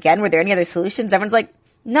come up again? Were there any other solutions? Everyone's like,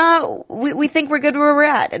 no, we think we're good where we're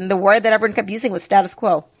at. And the word that everyone kept using was status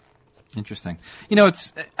quo. Interesting.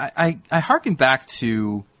 I hearken back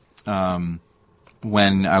to,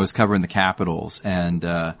 when I was covering the Capitals and,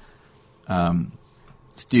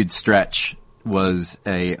 dude Stretch was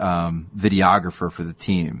a videographer for the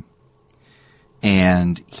team,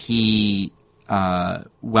 and he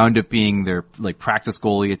wound up being their like practice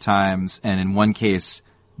goalie at times, and in one case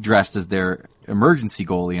dressed as their emergency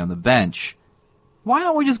goalie on the bench. Why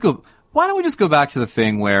don't we just go back to the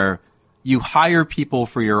thing where you hire people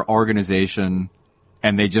for your organization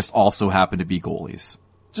and they just also happen to be goalies?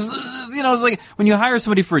 Just, it's like when you hire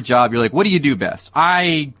somebody for a job, you're like, what do you do best?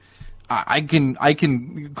 I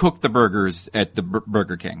can cook the burgers at the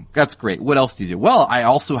Burger King. That's great. What else do you do? Well, I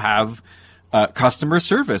also have customer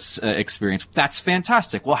service experience. That's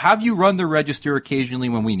fantastic. Well, have you run the register occasionally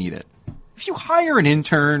when we need it? If you hire an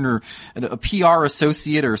intern or a PR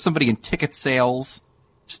associate or somebody in ticket sales,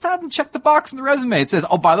 just have them check the box in the resume. It says,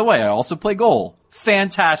 oh, by the way, I also play goal.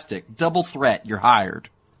 Fantastic. Double threat. You're hired.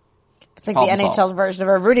 It's like the NHL's version of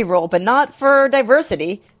a Rooney Rule, but not for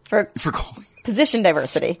diversity, for goalie. Position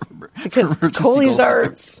diversity, because goalies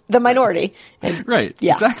are the minority. And, right.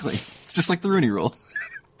 Yeah. Exactly. It's just like the Rooney Rule.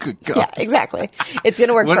 Good God. Yeah, exactly. It's going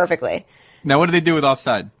to work perfectly. Now, what do they do with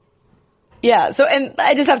offside? Yeah. So, and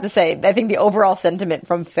I just have to say, I think the overall sentiment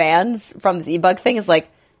from fans from the e-bug thing is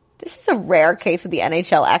like, this is a rare case of the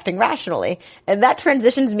NHL acting rationally. And that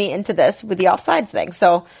transitions me into this with the offsides thing.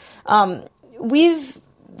 So, we've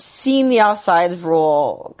seen the offsides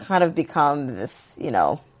rule kind of become this,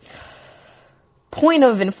 point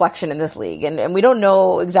of inflection in this league, and we don't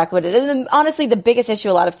know exactly what it is. And honestly, the biggest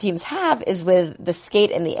issue a lot of teams have is with the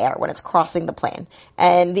skate in the air when it's crossing the plane.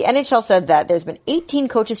 And the NHL said that there's been 18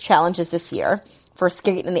 coaches challenges this year for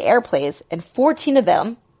skate in the air plays, and 14 of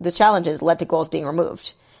them, the challenges, led to goals being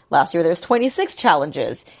removed. Last year there was 26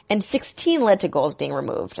 challenges, and 16 led to goals being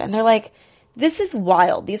removed. And they're like, this is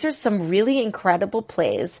wild. These are some really incredible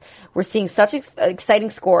plays. We're seeing such exciting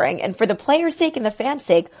scoring. And for the players' sake and the fans'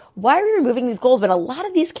 sake, why are we removing these goals? But a lot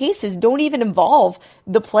of these cases don't even involve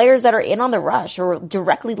the players that are in on the rush or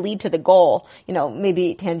directly lead to the goal.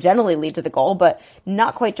 Maybe tangentially lead to the goal, but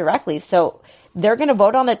not quite directly. So they're going to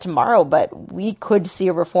vote on it tomorrow, but we could see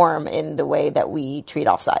a reform in the way that we treat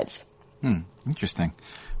offsides. Interesting.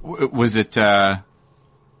 Was it,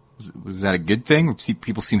 was that a good thing?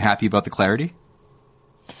 People seem happy about the clarity?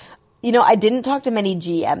 I didn't talk to many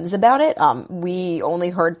GMs about it. We only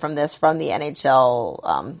heard from this from the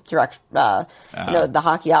NHL the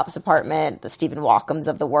hockey ops department, the Stephen Walkums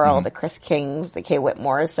of the world, the Chris Kings, the Kay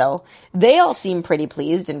Whitmore. So they all seem pretty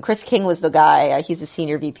pleased. And Chris King was the guy, he's the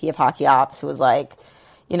senior VP of hockey ops, who was like,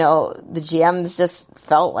 the GMs just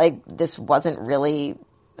felt like this wasn't really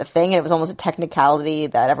a thing, and it was almost a technicality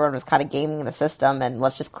that everyone was kind of gaming the system, and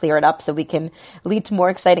let's just clear it up so we can lead to more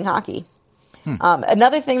exciting hockey.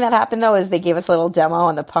 Another thing that happened, though, is they gave us a little demo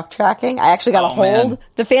on the puck tracking. I actually got to hold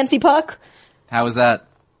the fancy puck. How was that?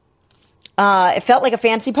 It felt like a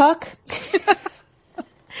fancy puck.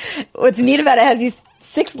 What's neat about it has these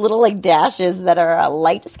 6 little dashes that are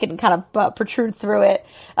light skin kind of protrude through it.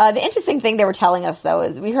 The interesting thing they were telling us, though,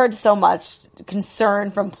 is we heard so much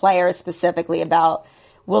concern from players specifically about,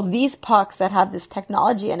 will these pucks that have this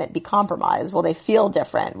technology in it be compromised? Will they feel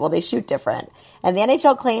different? Will they shoot different? And the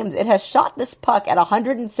NHL claims it has shot this puck at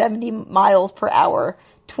 170 miles per hour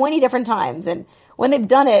 20 different times. And when they've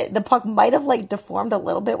done it, the puck might have deformed a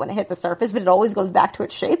little bit when it hit the surface, but it always goes back to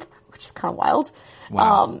its shape, which is kind of wild.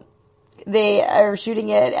 Wow. They are shooting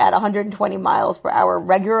it at 120 miles per hour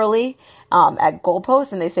regularly at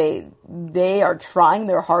goalposts, and they say they are trying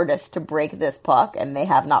their hardest to break this puck, and they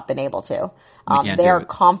have not been able to. They are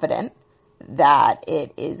confident that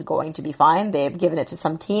it is going to be fine. They've given it to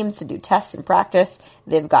some teams to do tests and practice.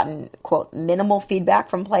 They've gotten, quote, minimal feedback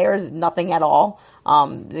from players, nothing at all.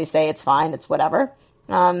 They say it's fine, it's whatever.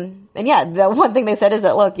 The one thing they said is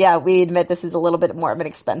that, look, we admit this is a little bit more of an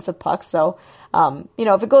expensive puck, so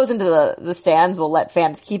if it goes into the stands, we'll let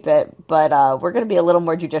fans keep it, but we're going to be a little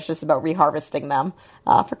more judicious about reharvesting them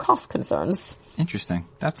for cost concerns. Interesting.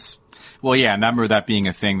 Well, yeah, I remember that being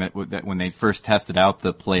a thing that when they first tested out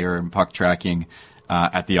the player and puck tracking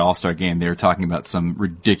at the All-Star game, they were talking about some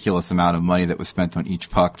ridiculous amount of money that was spent on each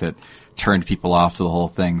puck that turned people off to the whole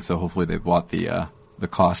thing. So hopefully they brought the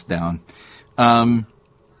cost down. All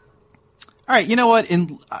right, you know what?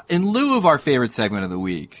 In lieu of our favorite segment of the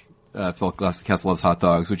week, Phil Kessel Loves Hot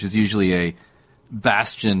Dogs, which is usually a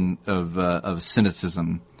bastion of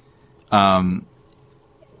cynicism.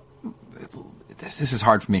 This is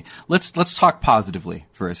hard for me. Let's talk positively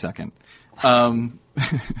for a second.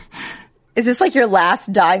 Is this your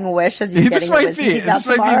last dying wish as you're getting your wisdom teeth out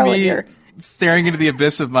tomorrow? Might be me staring into the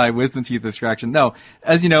abyss of my wisdom teeth extraction. No,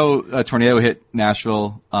 as you know, a tornado hit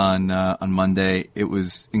Nashville on Monday. It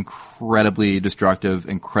was incredibly destructive,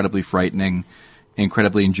 incredibly frightening,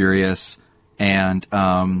 incredibly injurious, and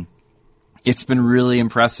it's been really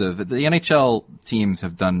impressive. The NHL teams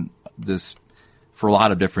have done this for a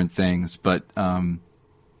lot of different things, but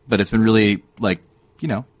it's been really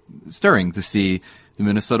stirring to see the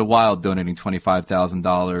Minnesota Wild donating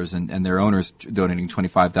 $25,000 and their owners donating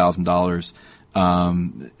 $25,000.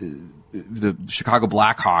 The Chicago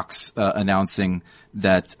Blackhawks announcing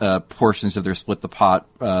that portions of their split the pot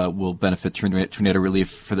will benefit tornado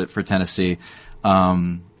relief for Tennessee.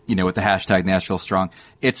 With the hashtag Nashville Strong.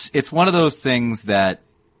 It's one of those things that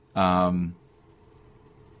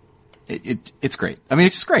it's great. I mean,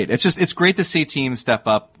 it's just great. It's great to see teams step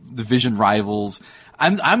up, division rivals.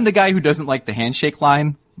 I'm the guy who doesn't like the handshake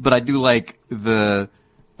line, but I do like the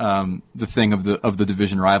thing of the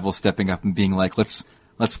division rivals stepping up and being like, let's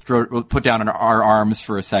put down our arms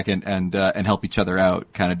for a second and help each other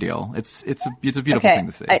out kind of deal. It's a beautiful thing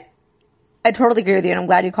to see. I totally agree with you, and I'm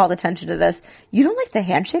glad you called attention to this. You don't like the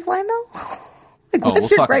handshake line, though? What's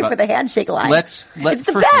your gripe with the handshake line? It's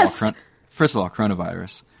the best. First of all,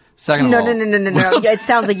 coronavirus. Second of all, no. It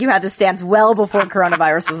sounds like you had this stance well before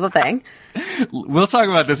coronavirus was the thing. We'll talk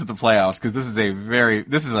about this at the playoffs because this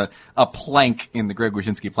is a plank in the Greg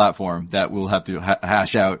Wyshynski platform that we'll have to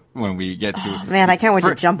hash out when we get to. Oh, man, I can't wait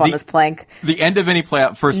to jump on this plank. The end of any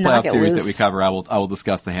playoff series that we cover, I will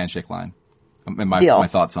discuss the handshake line and my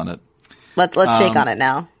thoughts on it. Let's shake on it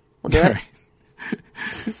now. We'll do it.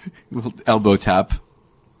 We'll elbow tap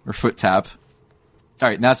or foot tap. All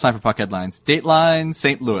right, now it's time for puck headlines. Dateline,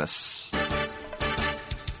 St. Louis.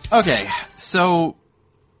 Okay, so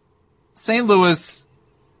St. Louis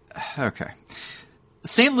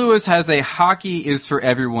has a Hockey is for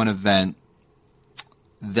Everyone event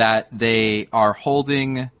that they are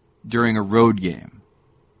holding during a road game,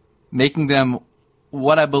 making them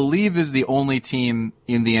what I believe is the only team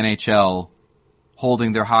in the NHL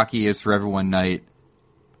holding their Hockey is for Everyone night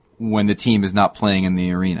when the team is not playing in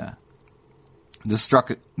the arena. This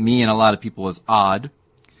struck me and a lot of people as odd.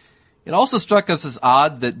 It also struck us as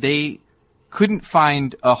odd that they couldn't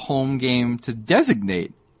find a home game to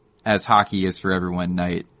designate as Hockey is for Everyone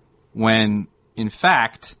night when, in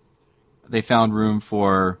fact, they found room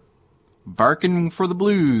for Barkin' for the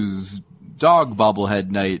Blues, Dog Bobblehead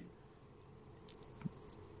night,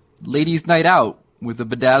 ladies' night out with a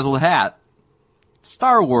bedazzled hat,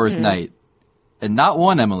 Star Wars night, and not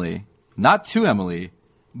one Emily, not two Emily,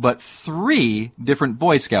 but 3 different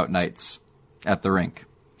Boy Scout nights at the rink.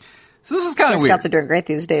 So this is kind of weird. Scouts are doing great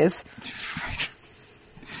these days. Right.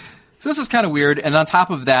 So this was kind of weird. And on top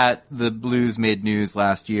of that, the Blues made news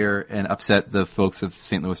last year and upset the folks of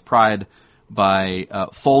St. Louis Pride by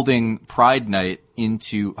folding Pride Night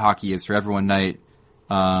into Hockey Is for Everyone Night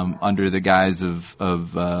under the guise of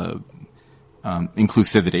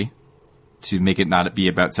inclusivity, to make it not be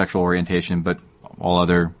about sexual orientation, but all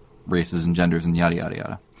other races and genders and yada, yada,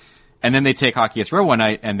 yada. And then they take Hockey Is for Everyone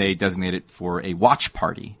Night and they designate it for a watch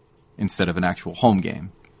party instead of an actual home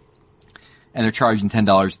game. And they're charging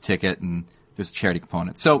 $10 a ticket, and there's a charity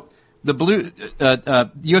component. So the Blues,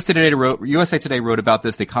 USA Today wrote about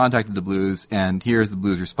this. They contacted the Blues, and here's the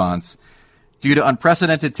Blues response. Due to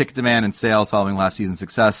unprecedented ticket demand and sales following last season's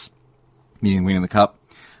success, meaning winning the Cup,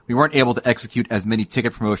 we weren't able to execute as many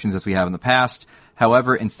ticket promotions as we have in the past.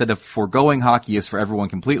 However, instead of foregoing Hockey Is for Everyone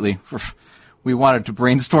completely, we wanted to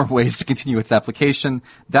brainstorm ways to continue its application.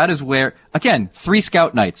 That is where, again, 3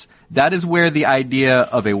 scout nights. That is where the idea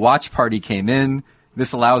of a watch party came in.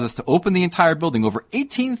 This allows us to open the entire building, over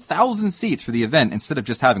 18,000 seats for the event, instead of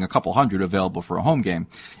just having a couple hundred available for a home game.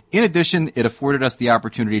 In addition, it afforded us the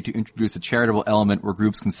opportunity to introduce a charitable element where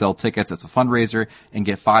groups can sell tickets as a fundraiser and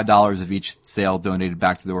get $5 of each sale donated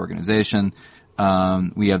back to the organization.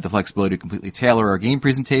 We have the flexibility to completely tailor our game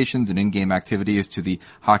presentations and in-game activities to the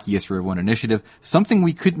Hockey Is for Everyone initiative, something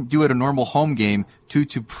we couldn't do at a normal home game due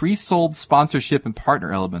to pre-sold sponsorship and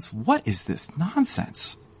partner elements. What is this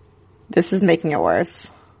nonsense? This is making it worse.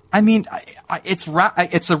 I mean, at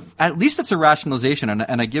least it's a rationalization,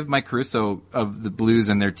 and I give Mike Caruso of the Blues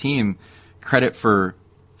and their team credit for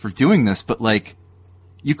doing this, but like,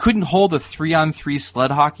 you couldn't hold a 3-on-3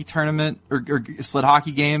 sled hockey tournament or sled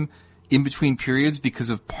hockey game in between periods because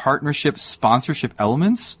of partnership sponsorship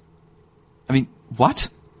elements? I mean, what?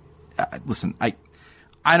 Listen, I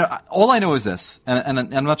don't, all I know is this, and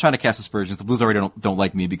I'm not trying to cast aspersions. The Blues already don't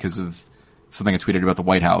like me because of something I tweeted about the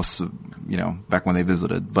White House, back when they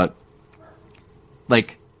visited. But,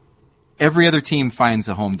 like, every other team finds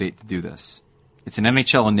a home date to do this. It's an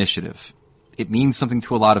NHL initiative. It means something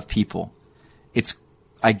to a lot of people. It's,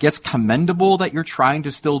 I guess, commendable that you're trying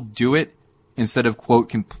to still do it instead of,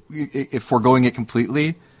 quote, foregoing it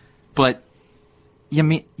completely. But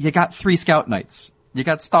you got 3 scout nights. You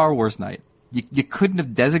got Star Wars night. You couldn't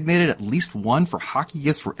have designated at least one for Hockey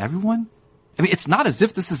Is for Everyone? I mean, it's not as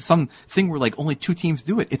if this is some thing where like only 2 teams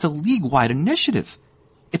do it. It's a league-wide initiative.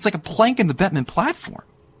 It's like a plank in the Bettman platform.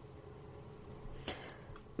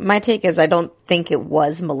 My take is I don't think it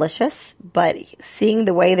was malicious, but seeing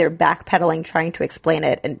the way they're backpedaling trying to explain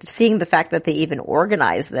it and seeing the fact that they even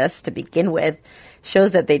organized this to begin with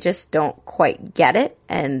shows that they just don't quite get it,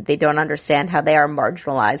 and they don't understand how they are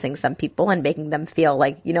marginalizing some people and making them feel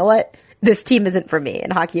like, you know what? This team isn't for me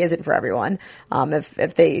and hockey isn't for everyone.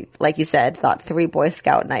 If they, like you said, thought 3 Boy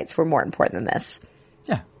Scout nights were more important than this.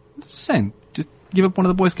 Yeah. Just saying. Just give up one of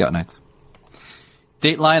the Boy Scout nights.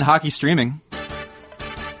 Dateline hockey streaming.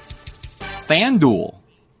 FanDuel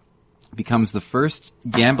becomes the first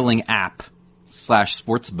gambling app /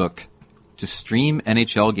 sportsbook to stream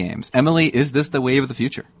NHL games. Emily, is this the wave of the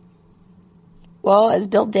future? Well, as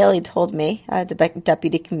Bill Daly told me,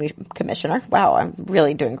 Deputy Commissioner, wow, I'm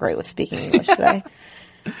really doing great with speaking English today.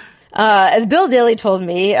 As Bill Daly told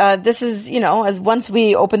me, this is, as once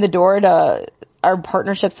we open the door to our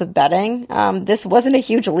partnerships with betting, this wasn't a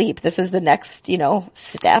huge leap. This is the next,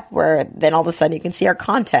 step where then all of a sudden you can see our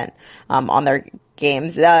content, on their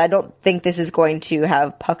games. I don't think this is going to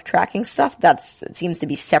have puck tracking stuff. It seems to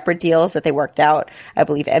be separate deals that they worked out. I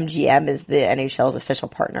believe MGM is the NHL's official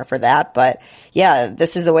partner for that. But yeah,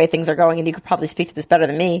 this is the way things are going, and you could probably speak to this better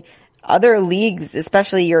than me. Other leagues,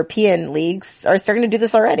 especially European leagues, are starting to do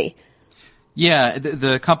this already. Yeah,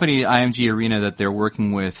 the company IMG Arena that they're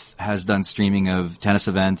working with has done streaming of tennis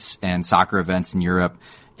events and soccer events in Europe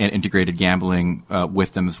and integrated gambling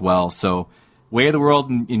with them as well. So way of the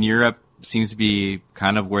world in Europe seems to be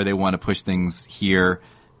kind of where they want to push things here.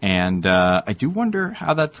 And I do wonder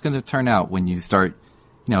how that's going to turn out when you start,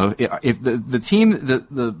 if the team,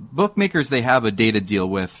 the bookmakers they have a data deal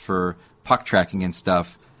with for puck tracking and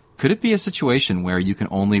stuff, could it be a situation where you can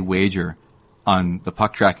only wager on the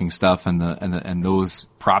puck tracking stuff and those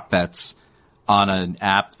prop bets on an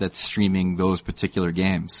app that's streaming those particular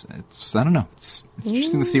games? I don't know. It's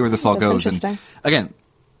interesting to see where this all goes. And again,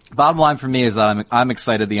 bottom line for me is that I'm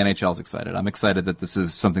excited. The NHL's excited. I'm excited that this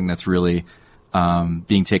is something that's really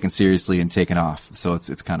being taken seriously and taken off. So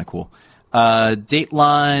it's kind of cool.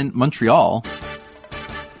 Dateline Montreal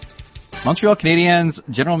Montreal Canadiens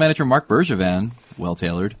general manager Marc Bergevin,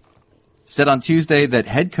 well-tailored, said on Tuesday that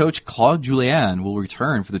head coach Claude Julien will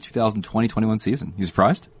return for the 2020-21 season. You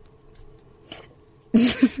surprised?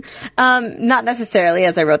 Not necessarily,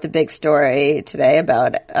 as I wrote the big story today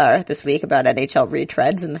about, this week about NHL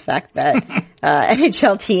retreads and the fact that,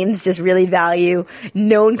 NHL teams just really value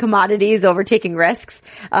known commodities over taking risks.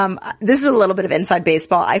 This is a little bit of inside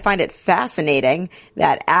baseball. I find it fascinating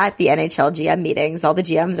that at the NHL GM meetings, all the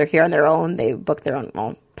GMs are here on their own. They book their own,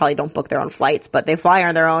 well, probably don't book their own flights, but they fly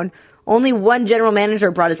on their own. Only one general manager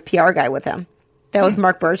brought his PR guy with him. That was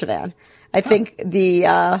Marc Bergevin. I think the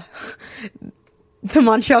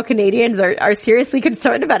Montreal Canadiens are seriously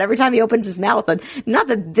concerned about every time he opens his mouth. And not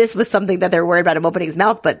that this was something that they're worried about him opening his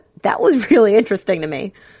mouth, but that was really interesting to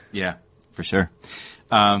me. Yeah, for sure.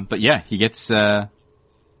 But yeah, he gets come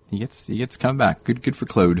back. Good for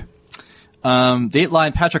Claude.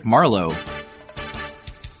 Dateline Patrick Marleau.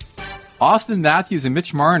 Austin Matthews and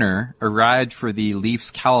Mitch Marner arrived for the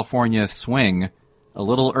Leafs California swing a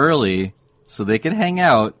little early so they could hang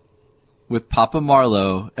out with Papa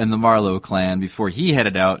Marleau and the Marleau clan before he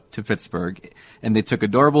headed out to Pittsburgh. And they took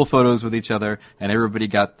adorable photos with each other, and everybody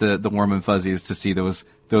got the warm and fuzzies to see those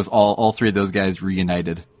all three of those guys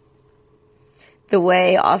reunited. The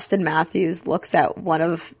way Austin Matthews looks at one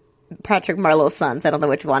of Patrick Marleau's sons, I don't know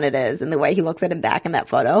which one it is, and the way he looks at him back in that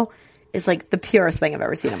photo is like the purest thing I've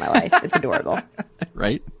ever seen in my life. It's adorable.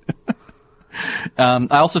 Right? I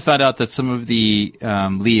also found out that some of the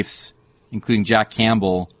Leafs, including Jack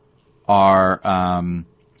Campbell, are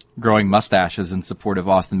growing mustaches in support of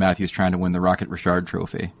Austin Matthews trying to win the Rocket Richard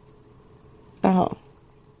Trophy. Oh.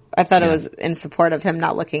 I thought it was in support of him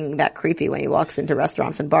not looking that creepy when he walks into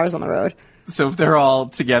restaurants and bars on the road. So if they're all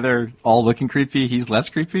together, all looking creepy, he's less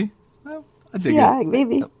creepy? Well, I dig it. Yeah,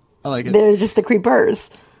 maybe. I like it. They're just the creepers.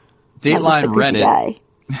 Dateline Reddit.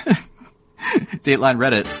 Dateline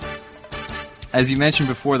Reddit. As you mentioned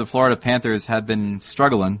before, the Florida Panthers have been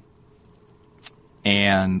struggling.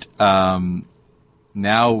 And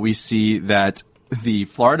now we see that the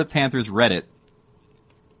Florida Panthers Reddit,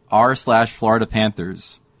 r/Florida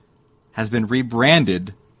Panthers, has been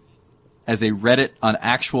rebranded as a Reddit on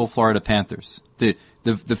actual Florida Panthers. The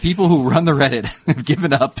people who run the Reddit have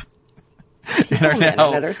given up and are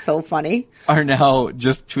now that are so funny. Are now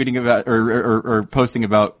just tweeting about or posting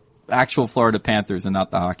about actual Florida Panthers and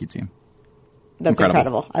not the hockey team. That's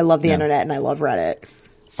incredible. I love the internet and I love Reddit.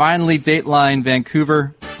 Finally, Dateline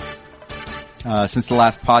Vancouver. Since the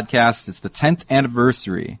last podcast, it's the 10th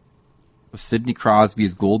anniversary of Sidney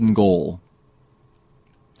Crosby's golden goal.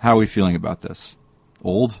 How are we feeling about this?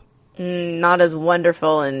 Old? Not as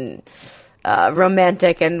wonderful and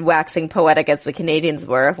romantic and waxing poetic as the Canadians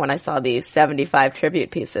were when I saw the 75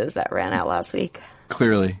 tribute pieces that ran out last week.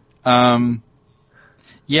 Clearly. I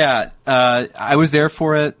was there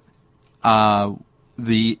for it.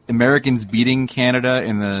 The Americans beating Canada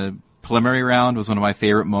in the preliminary round was one of my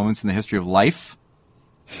favorite moments in the history of life.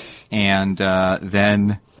 And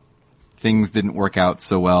then things didn't work out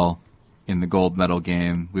so well in the gold medal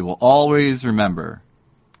game. We will always remember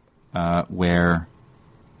where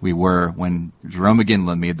we were when Jerome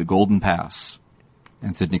McGinley made the golden pass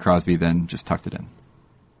and Sidney Crosby then just tucked it in.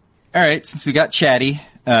 All right, since we got chatty,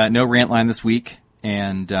 no rant line this week,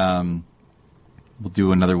 and we'll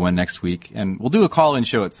do another one next week, and we'll do a call-in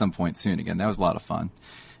show at some point soon again. That was a lot of fun.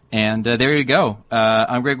 And there you go.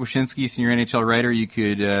 I'm Greg Wyshynski, senior NHL writer. You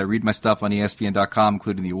could read my stuff on ESPN.com,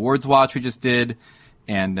 including the awards watch we just did,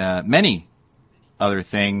 and many other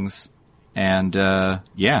things. And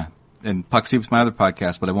and Puck Soup's my other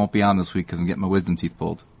podcast, but I won't be on this week because I'm getting my wisdom teeth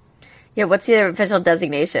pulled. Yeah, what's your official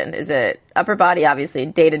designation? Is it upper body, obviously,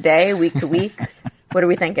 day to day, week to week? What are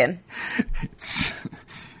we thinking?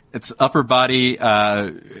 It's upper body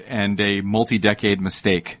and a multi-decade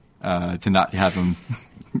mistake to not have him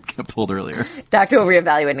pulled earlier. Doctor will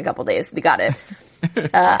reevaluate in a couple days. We got it.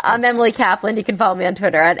 I'm Emily Kaplan. You can follow me on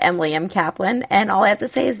Twitter at Emily M. Kaplan. And all I have to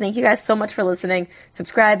say is thank you guys so much for listening,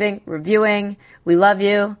 subscribing, reviewing. We love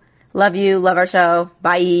you. Love you. Love our show.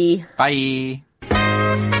 Bye. Bye.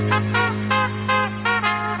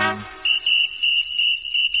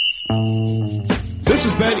 This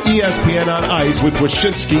has been ESPN on Ice with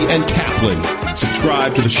Wyshynski and Kaplan.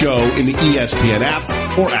 Subscribe to the show in the ESPN app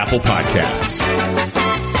or Apple Podcasts.